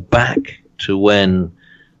go back to when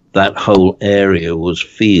that whole area was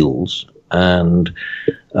fields and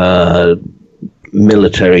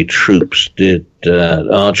military troops did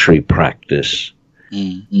archery practice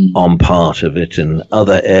on part of it, and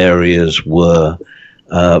other areas were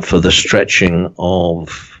for the stretching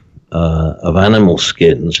of animal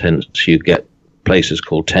skins. Hence, you get places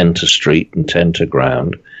called Tenter Street and Tenter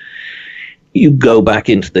Ground. You go back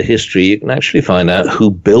into the history, you can actually find out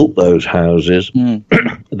who built those houses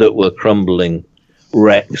that were crumbling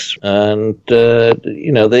wrecks, and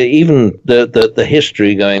even the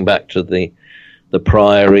history going back to the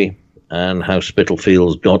Priory and how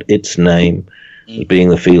Spitalfields got its name as being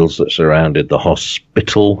the fields that surrounded the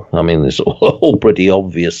hospital. I mean, it's all pretty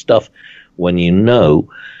obvious stuff when you know,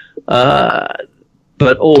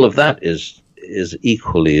 but all of that is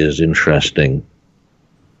equally as interesting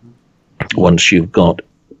once you've got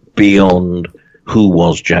beyond who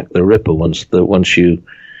was Jack the Ripper. Once you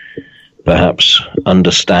perhaps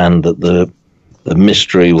understand that the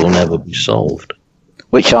mystery will never be solved.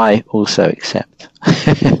 Which I also accept.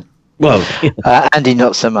 Well, Andy,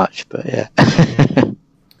 not so much, but yeah.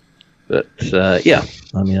 But I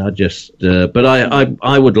mean, but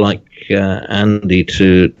I would like Andy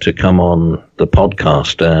to come on the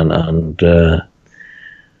podcast and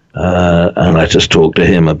let us talk to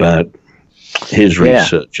him about his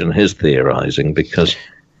research and his theorizing, because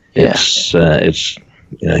it's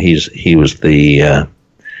he was the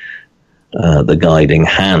guiding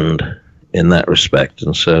hand in that respect,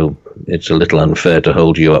 and so it's a little unfair to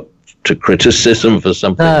hold you up to criticism for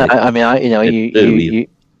something.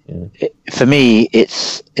 For me,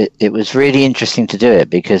 it was really interesting to do it,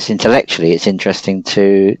 because intellectually it's interesting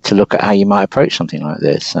to look at how you might approach something like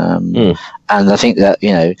this. And I think that,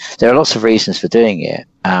 there are lots of reasons for doing it.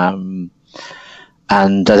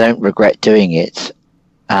 And I don't regret doing it.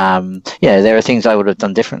 There are things I would have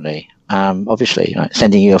done differently. Obviously,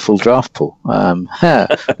 sending you a full draft, Paul,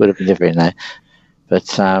 would have been different there.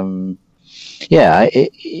 But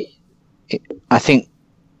I think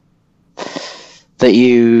that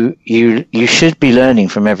you should be learning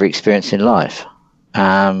from every experience in life.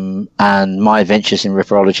 And my adventures in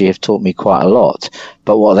ripperology have taught me quite a lot.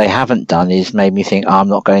 But what they haven't done is made me think, I'm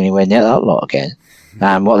not going anywhere near that lot again.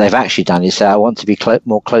 What they've actually done is say, I want to be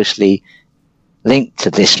more closely linked to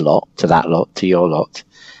this lot, to that lot, to your lot,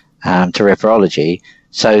 to ripperology,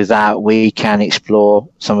 so that we can explore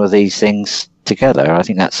some of these things together. I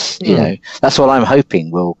think that's that's what I'm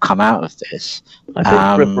hoping will come out of this. I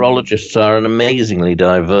think ripperologists are an amazingly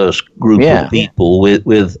diverse group of people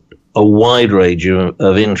with a wide range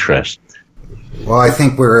of interest. Well, I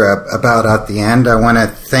think we're about at the end. I want to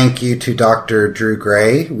thank you to Dr. Drew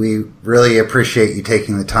Gray. We really appreciate you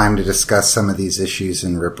taking the time to discuss some of these issues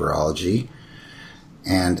in ripperology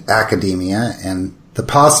and academia, and the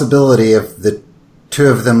possibility of the two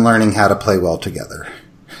of them learning how to play well together.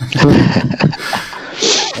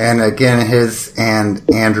 And again, his and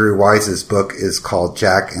Andrew Wise's book is called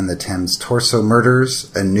Jack and the Thames Torso Murders,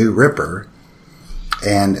 A New Ripper.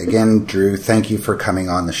 And again, Drew, thank you for coming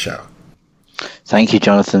on the show. Thank you,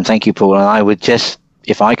 Jonathan. Thank you, Paul. And I would just,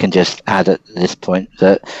 if I can just add at this point,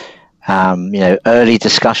 that early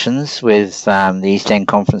discussions with the East End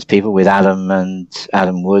Conference people, with Adam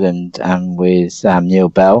Wood and with Neil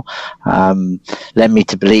Bell, led me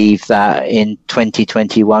to believe that in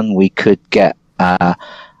 2021 we could get a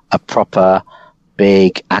proper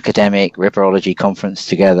big academic ripperology conference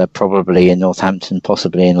together, probably in Northampton,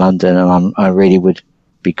 possibly in London, and I really would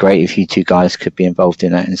be great if you two guys could be involved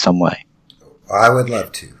in that in some way. I would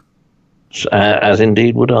love to. As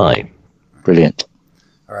indeed would I. Brilliant.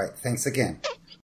 All right. Thanks again.